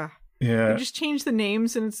 yeah. Yeah. They just changed the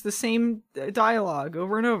names and it's the same dialogue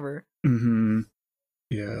over and over. Mm-hmm.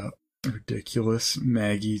 Yeah. Ridiculous.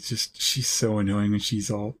 Maggie, she's so annoying when she's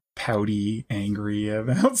all pouty, angry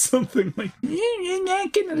about something like, you're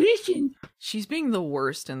not gonna listen. She's being the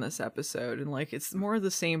worst in this episode, and like it's more of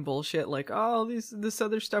the same bullshit, like, oh, this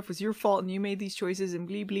other stuff was your fault and you made these choices and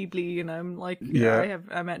blee blee blee, and I'm like,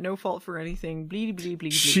 I'm at no fault for anything, blee blee blee blee.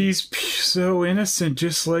 She's so innocent,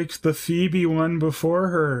 just like the Phoebe one before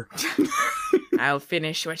her. I'll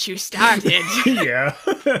finish what you started. Yeah.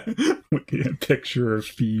 Looking at a picture of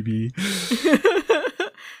Phoebe.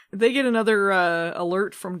 They get another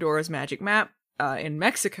alert from Dora's magic map in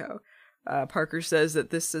Mexico. Parker says that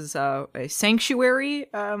this is a sanctuary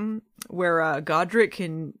where Godric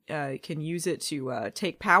can use it to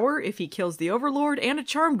take power if he kills the Overlord, and a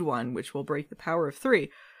charmed one, which will break the power of 3.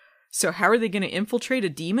 So how are they going to infiltrate a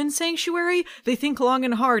demon sanctuary? They think long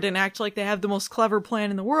and hard and act like they have the most clever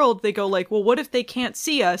plan in the world. They go like, well, what if they can't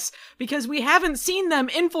see us? Because we haven't seen them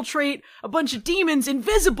infiltrate a bunch of demons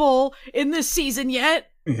invisible in this season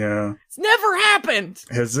yet. Yeah. It's never happened.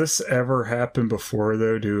 Has this ever happened before,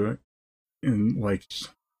 though,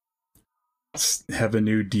 have a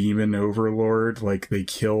new demon overlord? Like, they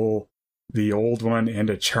kill the old one and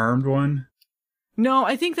a charmed one? No,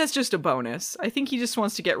 I think that's just a bonus. I think he just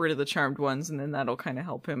wants to get rid of the charmed ones, and then that'll kind of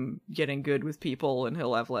help him get in good with people, and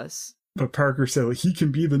he'll have less. But Parker said, like, he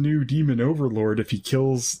can be the new demon overlord if he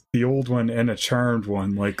kills the old one and a charmed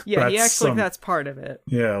one. Like, yeah, he acts like that's part of it.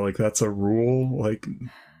 Yeah, like that's a rule. Like,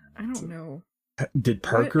 I don't know. Did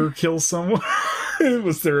Parker kill someone?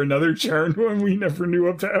 Was there another charmed one we never knew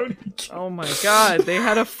about? Oh my god, they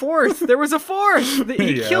had a fourth. There was a fourth.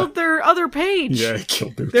 He killed their other page. Yeah, he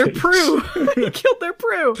killed their Prue. He killed their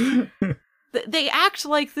Prue. They act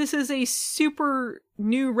like this is a super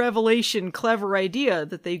new revelation, clever idea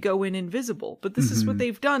that they go in invisible. But this is what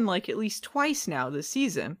they've done like at least twice now this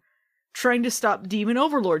season. Trying to stop Demon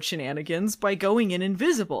Overlord shenanigans by going in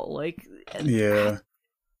invisible. Like, yeah.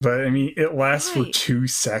 But, I mean, it lasts for 2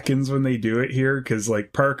 seconds when they do it here, because,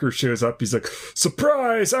 like, Parker shows up, he's like,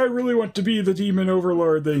 surprise, I really want to be the Demon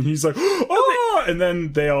Overlord. Then he's like, oh! And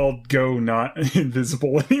then they all go not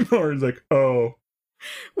invisible anymore. It's like, oh.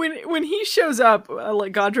 When he shows up,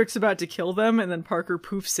 like, Godric's about to kill them, and then Parker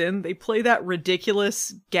poofs in, they play that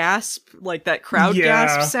ridiculous gasp, like, that crowd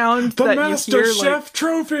gasp sound the that Master you hear, Chef like,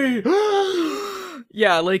 trophy!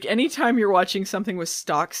 Yeah, like anytime you're watching something with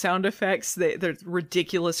stock sound effects, the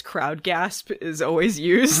ridiculous crowd gasp is always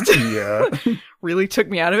used. Yeah. Really took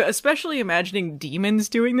me out of it, especially imagining demons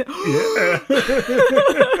doing that. Yeah.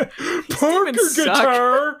 Parker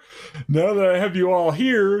guitar! Now that I have you all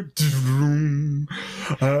here,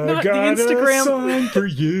 I got a song for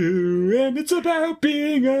you, and it's about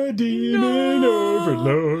being a demon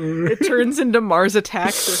overlord. It turns into Mars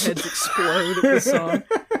Attacks, their heads explode at the song.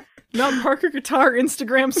 Not Parker Guitar,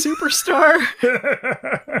 Instagram superstar.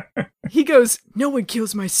 He goes, no one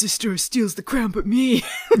kills my sister or steals the crown but me.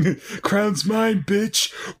 Crown's mine,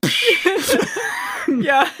 bitch.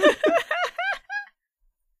 Yeah.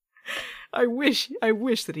 I wish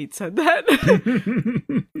that he'd said that.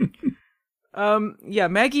 Yeah,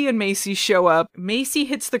 Maggie and Macy show up. Macy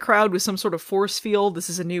hits the crowd with some sort of force field. This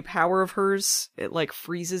is a new power of hers. It like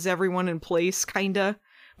freezes everyone in place, kinda.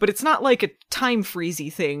 But it's not like a time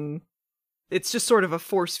freezy thing. It's just sort of a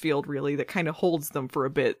force field, really, that kind of holds them for a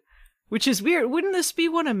bit. Which is weird. Wouldn't this be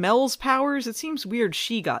one of Mel's powers? It seems weird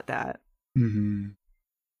she got that. Mm-hmm.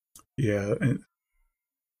 Yeah.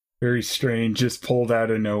 Very strange. Just pulled out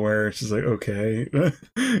of nowhere. She's like, okay.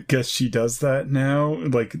 Guess she does that now.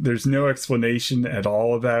 Like, there's no explanation at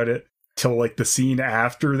all about it till, like, the scene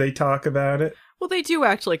after they talk about it. Well, they do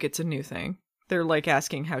act like it's a new thing. They're like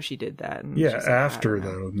asking how she did that. And yeah, like, after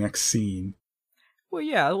though, next scene. Well,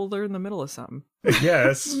 yeah, well, they're in the middle of something.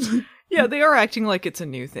 Yes. Yeah, they are acting like it's a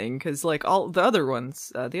new thing because, like, all the other ones,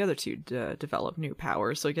 the other two develop new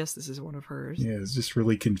powers. So I guess this is one of hers. Yeah, it's just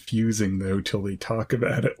really confusing though till they talk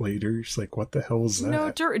about it later. It's like, what the hell is that? No,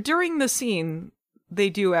 during the scene, they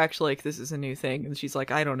do act like this is a new thing, and she's like,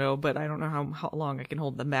 I don't know, but I don't know how long I can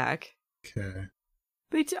hold them back. Okay.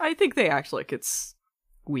 I think they act like it's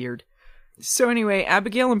weird. So anyway,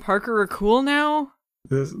 Abigail and Parker are cool now?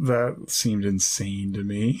 That seemed insane to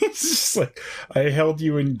me. It's just like, I held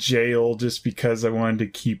you in jail just because I wanted to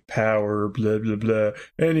keep power, blah, blah, blah.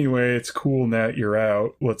 Anyway, it's cool now that you're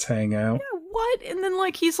out. Let's hang out. Yeah, what? And then,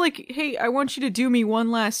 like, he's like, hey, I want you to do me one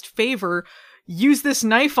last favor. Use this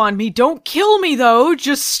knife on me. Don't kill me, though.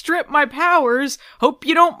 Just strip my powers. Hope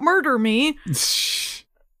you don't murder me.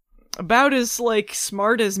 About as, like,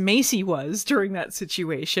 smart as Macy was during that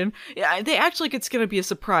situation. Yeah, they act like it's gonna be a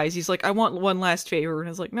surprise. He's like, I want one last favor. And I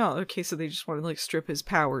was like, no, okay, so they just want to, like, strip his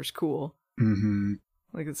powers. Cool. Mm-hmm.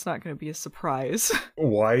 Like, it's not going to be a surprise.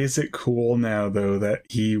 Why is it cool now, though, that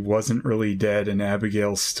he wasn't really dead and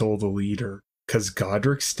Abigail's still the leader? Because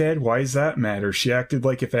Godric's dead? Why does that matter? She acted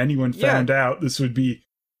like if anyone found out, this would be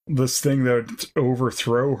this thing that would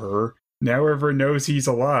overthrow her. Now everyone knows he's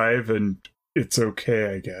alive, and it's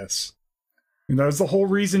okay, I guess. And that was the whole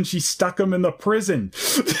reason she stuck him in the prison.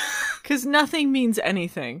 Because nothing means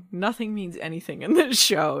anything. Nothing means anything in this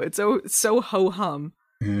show. It's so ho-hum.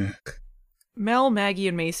 Mel, Maggie,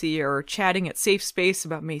 and Macy are chatting at Safe Space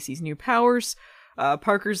about Macy's new powers.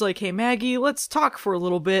 Parker's like, hey, Maggie, let's talk for a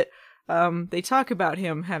little bit. They talk about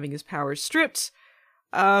him having his powers stripped.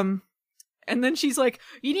 And then she's like,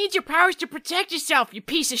 you need your powers to protect yourself, you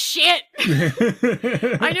piece of shit.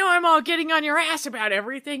 I know I'm all getting on your ass about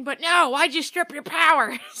everything, but no, why'd you strip your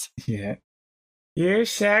powers? Yeah. You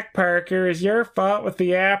sack, Parker. It's your fault with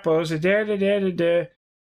the apples.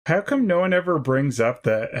 How come no one ever brings up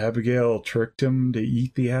that Abigail tricked him to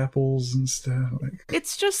eat the apples and stuff? Like,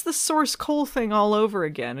 it's just the Source Cole thing all over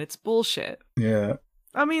again. It's bullshit. Yeah.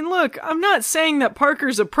 I mean, look, I'm not saying that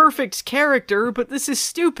Parker's a perfect character, but this is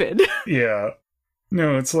stupid. Yeah.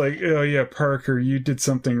 No, it's like, oh yeah, Parker, you did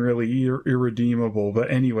something really irredeemable.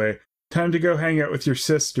 But anyway, time to go hang out with your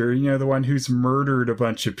sister, you know, the one who's murdered a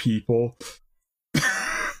bunch of people.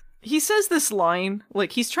 He says this line,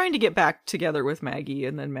 like, he's trying to get back together with Maggie,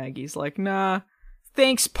 and then Maggie's like, nah,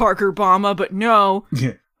 thanks, Parker Bama, but no.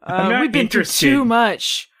 Yeah. We've been through too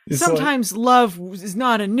much. It's sometimes love is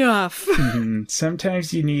not enough.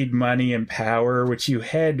 Sometimes you need money and power, which you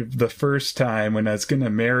had the first time when I was going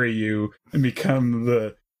to marry you and become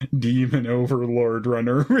the demon overlord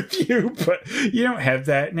runner with you, but you don't have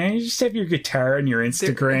that now. You just have your guitar and your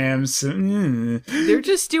Instagrams. They're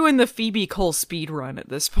just doing the Phoebe Cole speed run at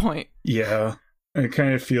this point. Yeah. I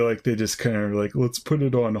kind of feel like they just kind of like, let's put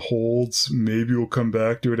it on holds. Maybe we'll come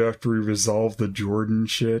back to it after we resolve the Jordan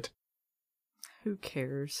shit. Who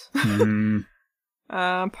cares? Mm-hmm.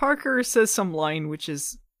 Parker says some line which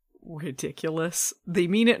is ridiculous. They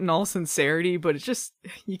mean it in all sincerity, but it just,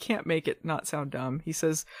 you can't make it not sound dumb. He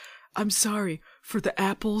says, I'm sorry for the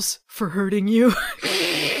apples for hurting you.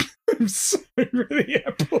 I'm sorry for the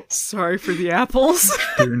apples. Sorry for the apples.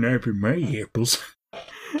 They're not for my apples.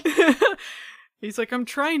 He's like, I'm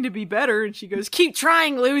trying to be better. And she goes, keep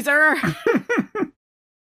trying, loser.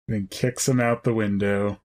 Then kicks him out the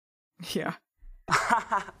window. Yeah.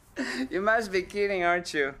 You must be kidding,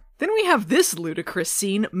 aren't you? Then we have this ludicrous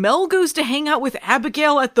scene. Mel goes to hang out with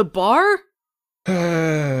Abigail at the bar?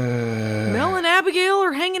 Mel and Abigail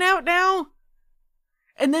are hanging out now?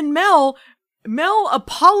 And then Mel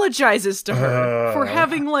apologizes to her for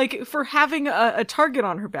having a target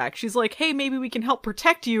on her back. She's like, hey, maybe we can help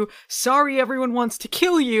protect you. Sorry everyone wants to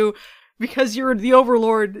kill you because you're the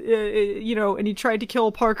overlord, and you tried to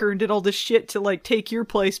kill Parker and did all this shit to, like, take your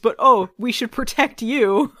place, but, we should protect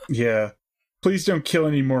you. Yeah. Please don't kill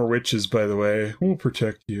any more witches, by the way. We'll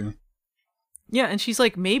protect you. Yeah, and she's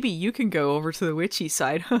like, maybe you can go over to the witchy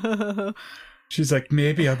side. She's like,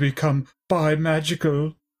 maybe I'll become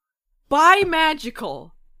bi-magical.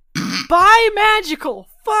 Bi-magical. Bi-magical.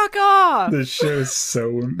 Fuck off. This show's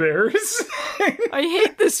so embarrassing. I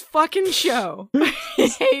hate this fucking show. I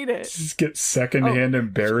hate it. Just get secondhand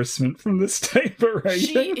embarrassment from this type of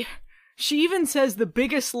writing. She even says the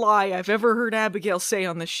biggest lie I've ever heard Abigail say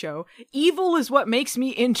on this show. Evil is what makes me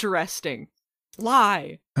interesting.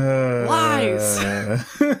 Lie. Lies.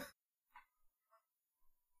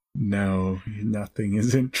 No, nothing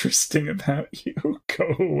is interesting about you.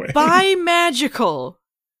 Go away. Bi-magical.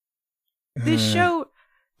 This show,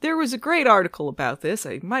 there was a great article about this.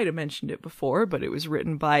 I might have mentioned it before, but it was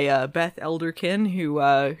written by Beth Elderkin,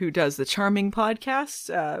 who does the Charming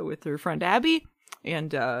podcast with her friend Abby.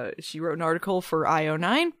 And she wrote an article for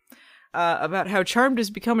IO9 about how Charmed has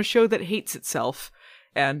become a show that hates itself.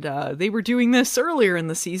 And they were doing this earlier in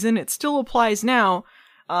the season. It still applies now.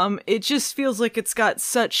 It just feels like it's got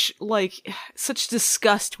such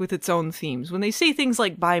disgust with its own themes. When they say things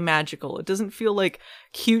like bi-magical, it doesn't feel like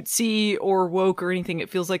cutesy or woke or anything. It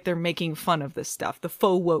feels like they're making fun of this stuff. The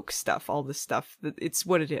faux woke stuff, all this stuff. It's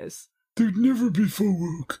what it is. They'd never be faux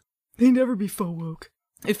woke. They'd never be faux woke.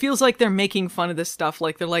 It feels like they're making fun of this stuff.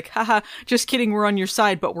 Like they're like, haha, just kidding, we're on your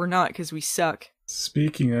side, but we're not because we suck.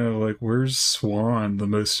 Speaking of, like, where's Swan, the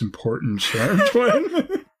most important Charmed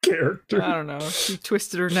one character? I don't know. She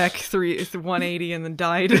twisted her neck 180 and then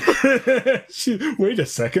died. Wait a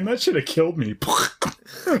second, that should have killed me.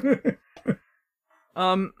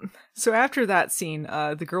 So after that scene,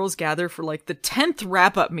 the girls gather for like the 10th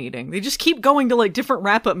wrap-up meeting. They just keep going to like different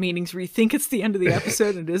wrap-up meetings where you think it's the end of the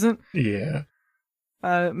episode and it isn't. Yeah.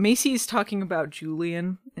 Macy's talking about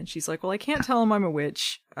Julian, and she's like, well, I can't tell him I'm a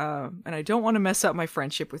witch, and I don't want to mess up my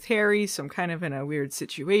friendship with Harry, so I'm kind of in a weird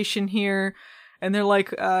situation here. And they're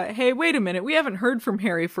like, hey, wait a minute, we haven't heard from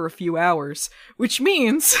Harry for a few hours, which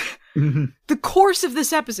means the course of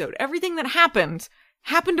this episode, everything that happened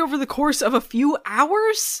over the course of a few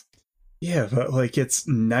hours? Yeah, but like it's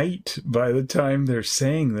night by the time they're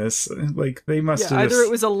saying this. Like they must have either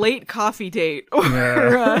it was a late coffee date or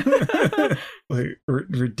like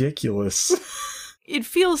ridiculous. It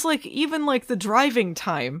feels like even like the driving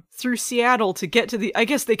time through Seattle to get to the, I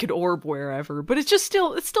guess they could orb wherever, but it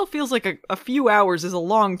still feels like a few hours is a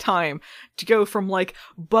long time to go from like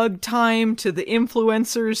bug time to the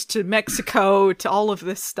influencers to Mexico to all of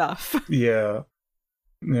this stuff. Yeah.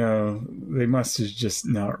 No, they must have just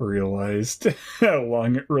not realized how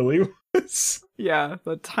long it really was. Yeah,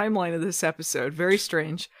 the timeline of this episode, very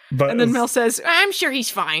strange. And then Mel says, I'm sure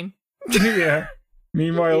he's fine. Yeah.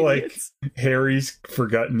 Meanwhile, like, Harry's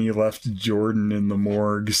forgotten he left Jordan in the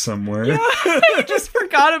morgue somewhere. Yeah, I just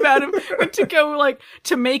forgot about him. Went to go, like,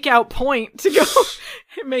 to make out point, to go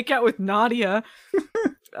make out with Nadia.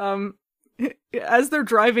 As they're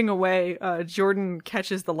driving away, Jordan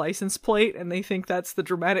catches the license plate, and they think that's the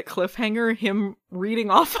dramatic cliffhanger, him reading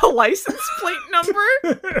off a license plate number.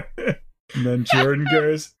 And then Jordan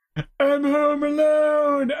goes, I'm home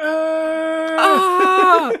alone!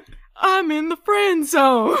 I'm in the friend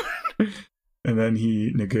zone! And then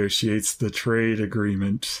he negotiates the trade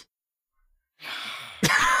agreement.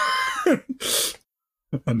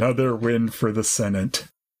 Another win for the Senate.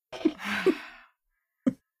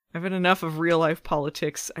 I've had enough of real-life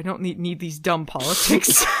politics. I don't need these dumb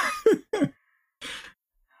politics.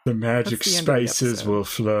 The magic spices will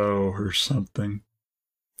flow, or something.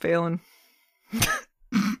 Phelan.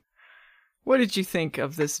 What did you think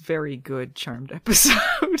of this very good Charmed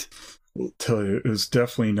episode? I'll tell you, it was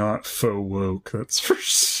definitely not faux woke, that's for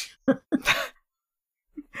sure.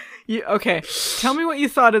 Okay, tell me what you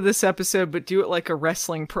thought of this episode, but do it like a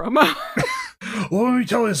wrestling promo. Well, let me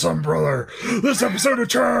tell you something, brother. This episode of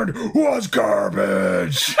Charmed was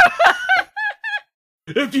garbage.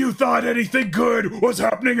 If you thought anything good was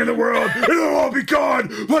happening in the world, it'll all be gone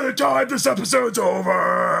by the time this episode's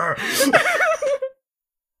over.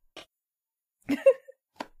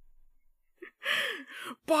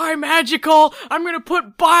 Bye, magical. I'm gonna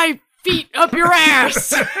put bye feet up your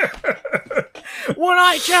ass. When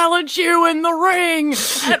I challenge you in the ring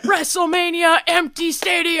at WrestleMania Empty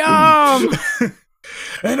Stadium.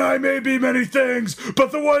 And I may be many things,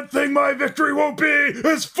 but the one thing my victory won't be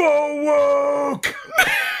is faux woke.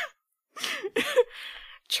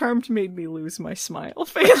 Charmed made me lose my smile,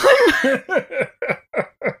 Phelan.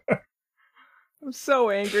 I'm so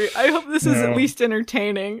angry. I hope this is at least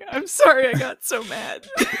entertaining. I'm sorry I got so mad.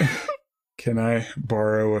 Can I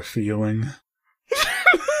borrow a feeling?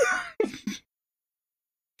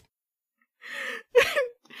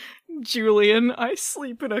 Julian, I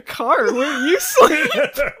sleep in a car where you sleep.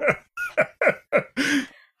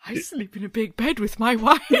 I sleep in a big bed with my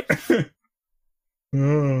wife.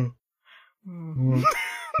 Oh. Well,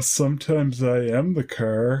 sometimes I am the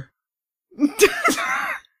car.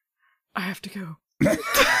 I have to go.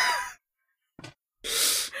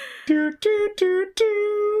 Do, do, do,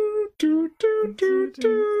 do, do, do, do,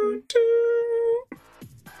 do, do.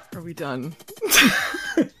 Are we done?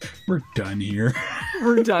 We're done here.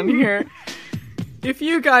 We're done here. If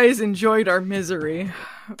you guys enjoyed our misery,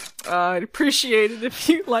 I'd appreciate it if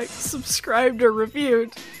you liked, subscribed, or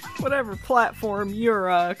reviewed whatever platform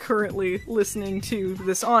you're currently listening to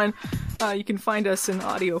this on. You can find us in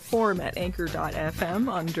audio form at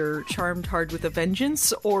anchor.fm under Charmed Hard with a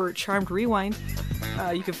Vengeance or Charmed Rewind.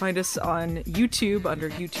 You can find us on YouTube under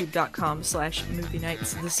youtube.com/Movie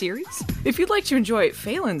Nights the series. If you'd like to enjoy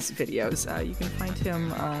Phelan's videos, you can find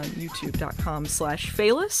him on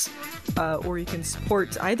youtube.com/Phelis, or you can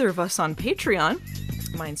support either of us on Patreon.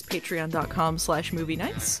 Mine's patreon.com/Movie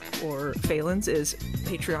Nights, or Phelan's is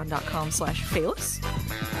patreon.com/Phelis.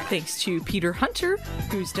 Thanks to Peter Hunter,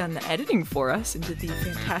 who's done the editing for us and did the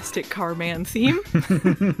fantastic Carman theme.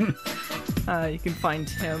 You can find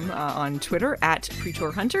him on Twitter at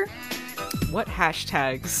PretorHunter. What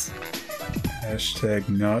hashtags? Hashtag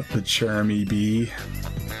not the charmy bee.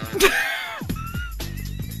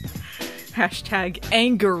 Hashtag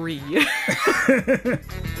angry.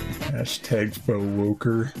 Hashtag faux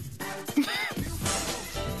woker.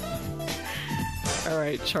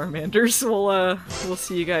 Alright, Charmanders, we'll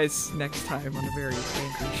see you guys next time on a very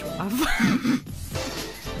angry schwab.